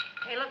murdered.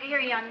 Hey, look here,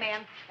 young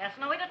man. That's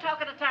no way to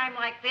talk at a time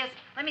like this.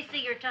 Let me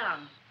see your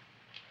tongue.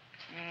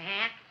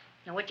 Uh-huh.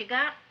 Know what you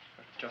got?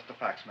 Just the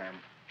facts, ma'am.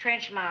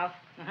 Trench mouth.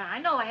 I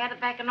know. I had it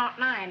back in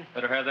 '09.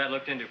 Better have that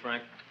looked into,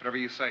 Frank. Whatever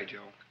you say,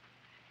 Joe.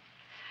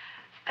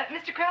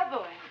 Mr.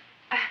 Krelboyne,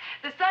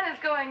 the sun is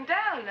going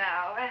down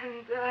now,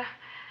 and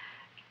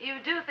you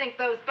do think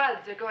those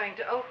buds are going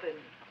to open?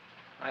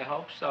 I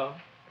hope so.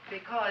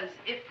 Because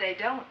if they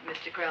don't,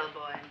 Mr.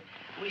 Krelboyne,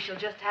 we shall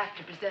just have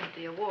to present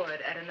the award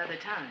at another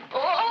time.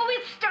 Oh,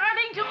 it's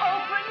starting to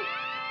open.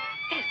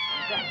 Isn't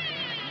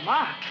that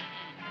Mark?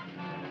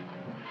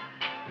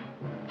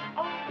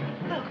 Oh,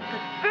 look, the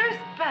first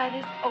bud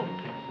is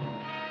open.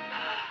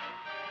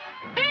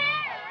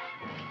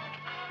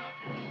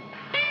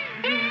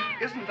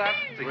 Isn't that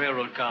the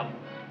railroad cop?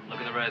 Look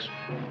at the rest.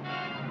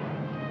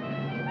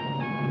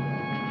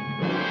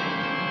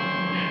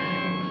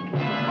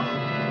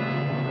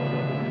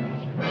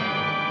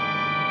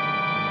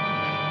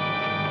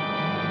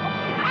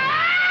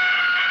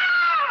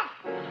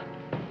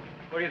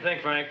 What do you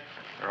think, Frank?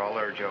 They're all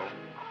there, Joe.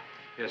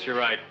 Yes, you're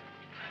right.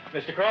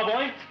 Mr.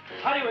 Krelboyne,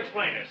 how do you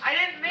explain this? I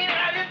didn't mean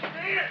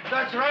it.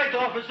 That's right,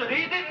 officer.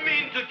 He didn't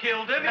mean to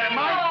kill them.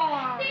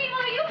 Seymour,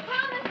 you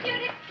promised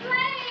you'd explain.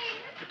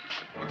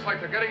 Looks like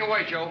they're getting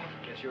away, Joe.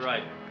 Yes, you're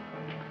right.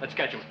 Let's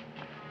catch him.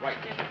 Right.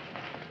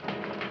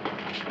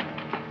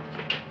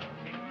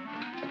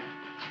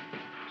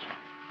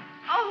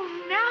 Oh,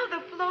 now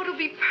the float will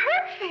be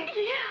perfect.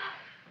 Yeah.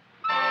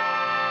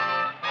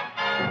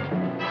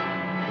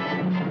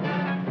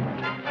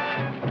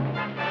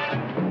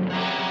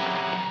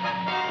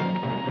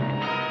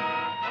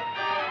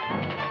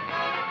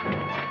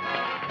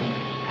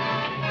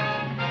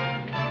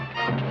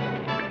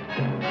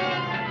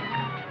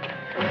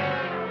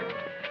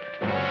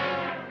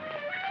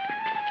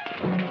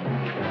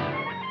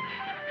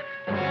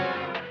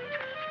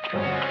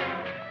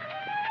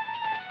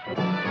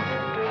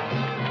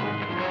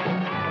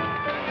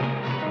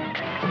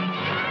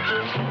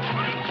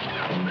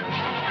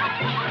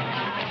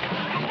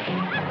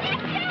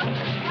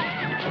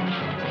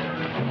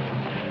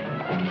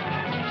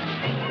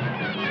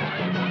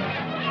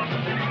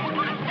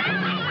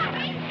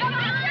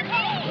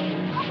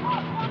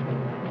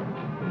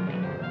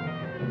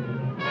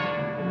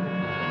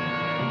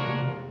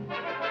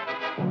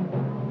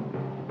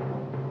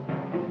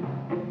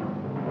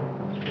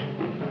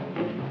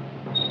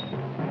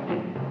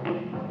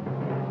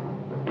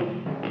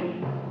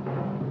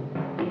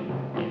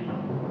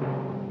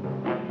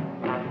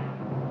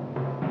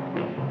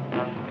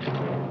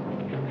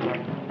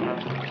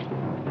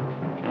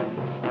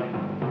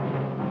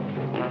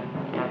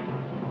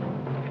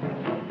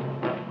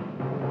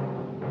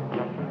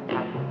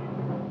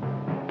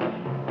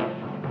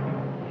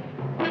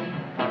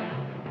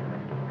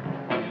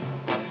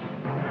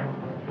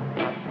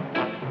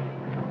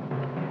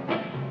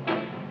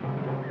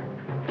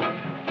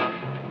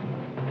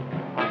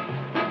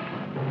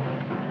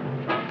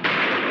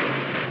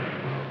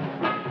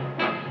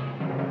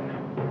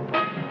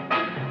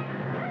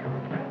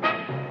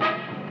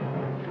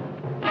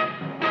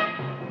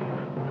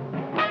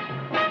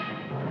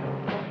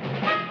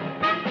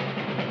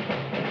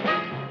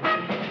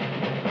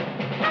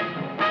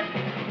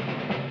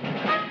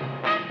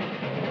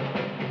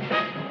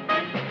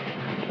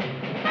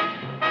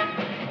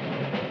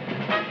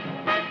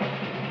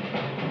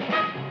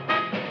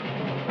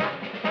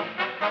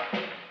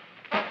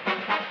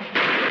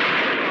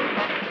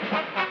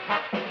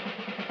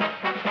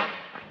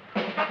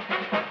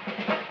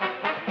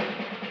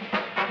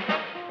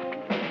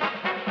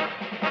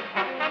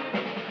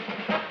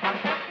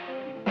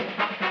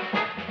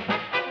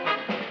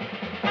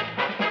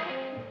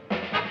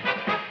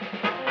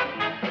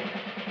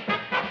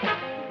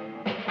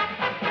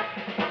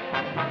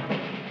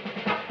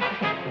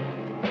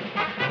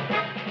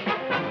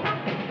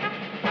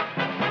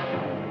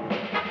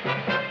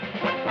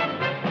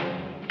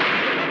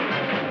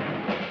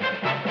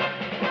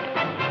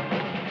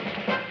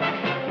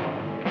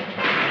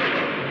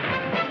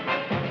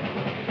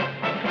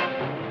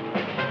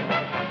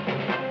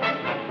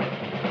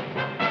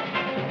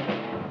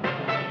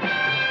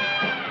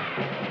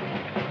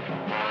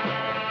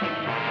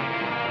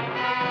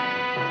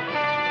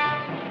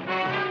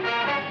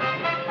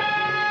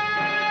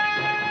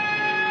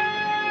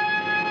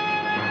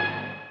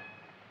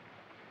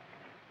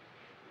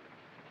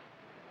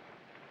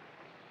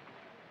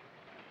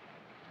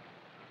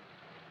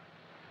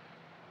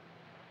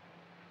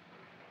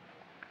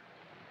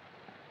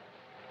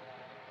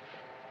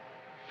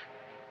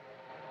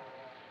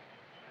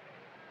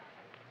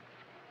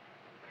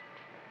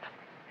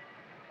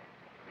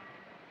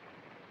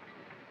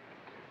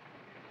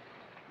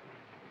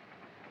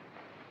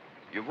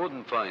 You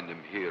wouldn't find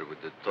him here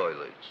with the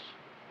toilets.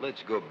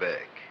 Let's go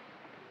back.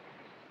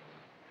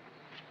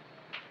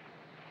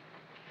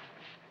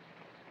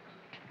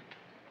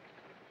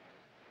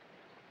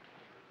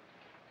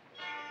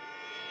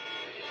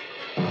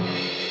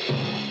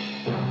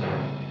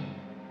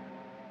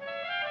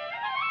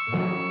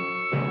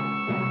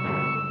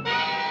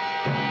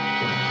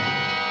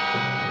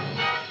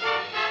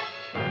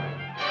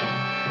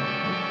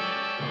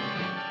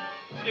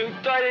 You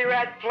dirty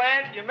rat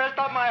plant, you messed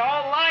up my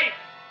whole life.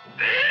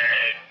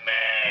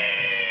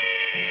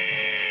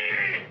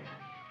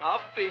 I'll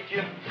feed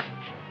you.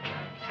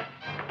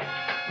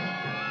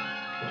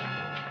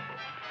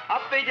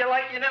 I'll feed you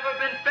like you've never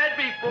been fed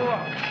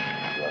before.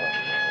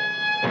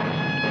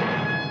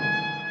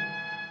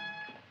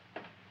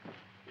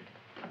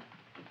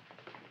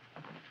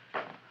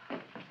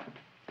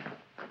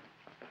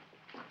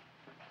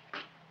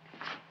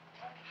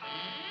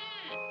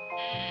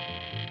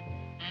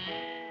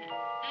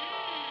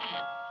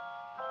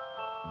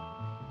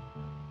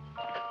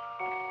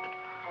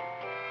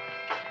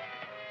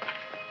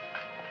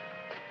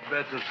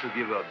 Better to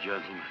give up,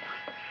 gentlemen.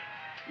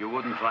 You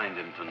wouldn't find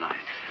him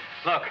tonight.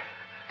 Look,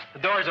 the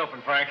door's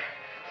open, Frank.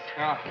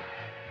 Oh.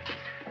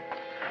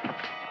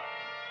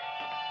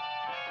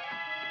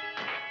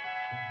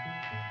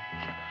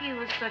 He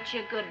was such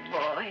a good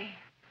boy.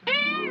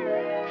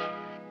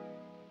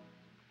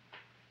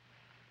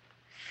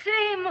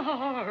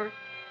 Seymour!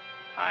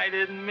 I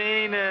didn't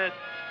mean it.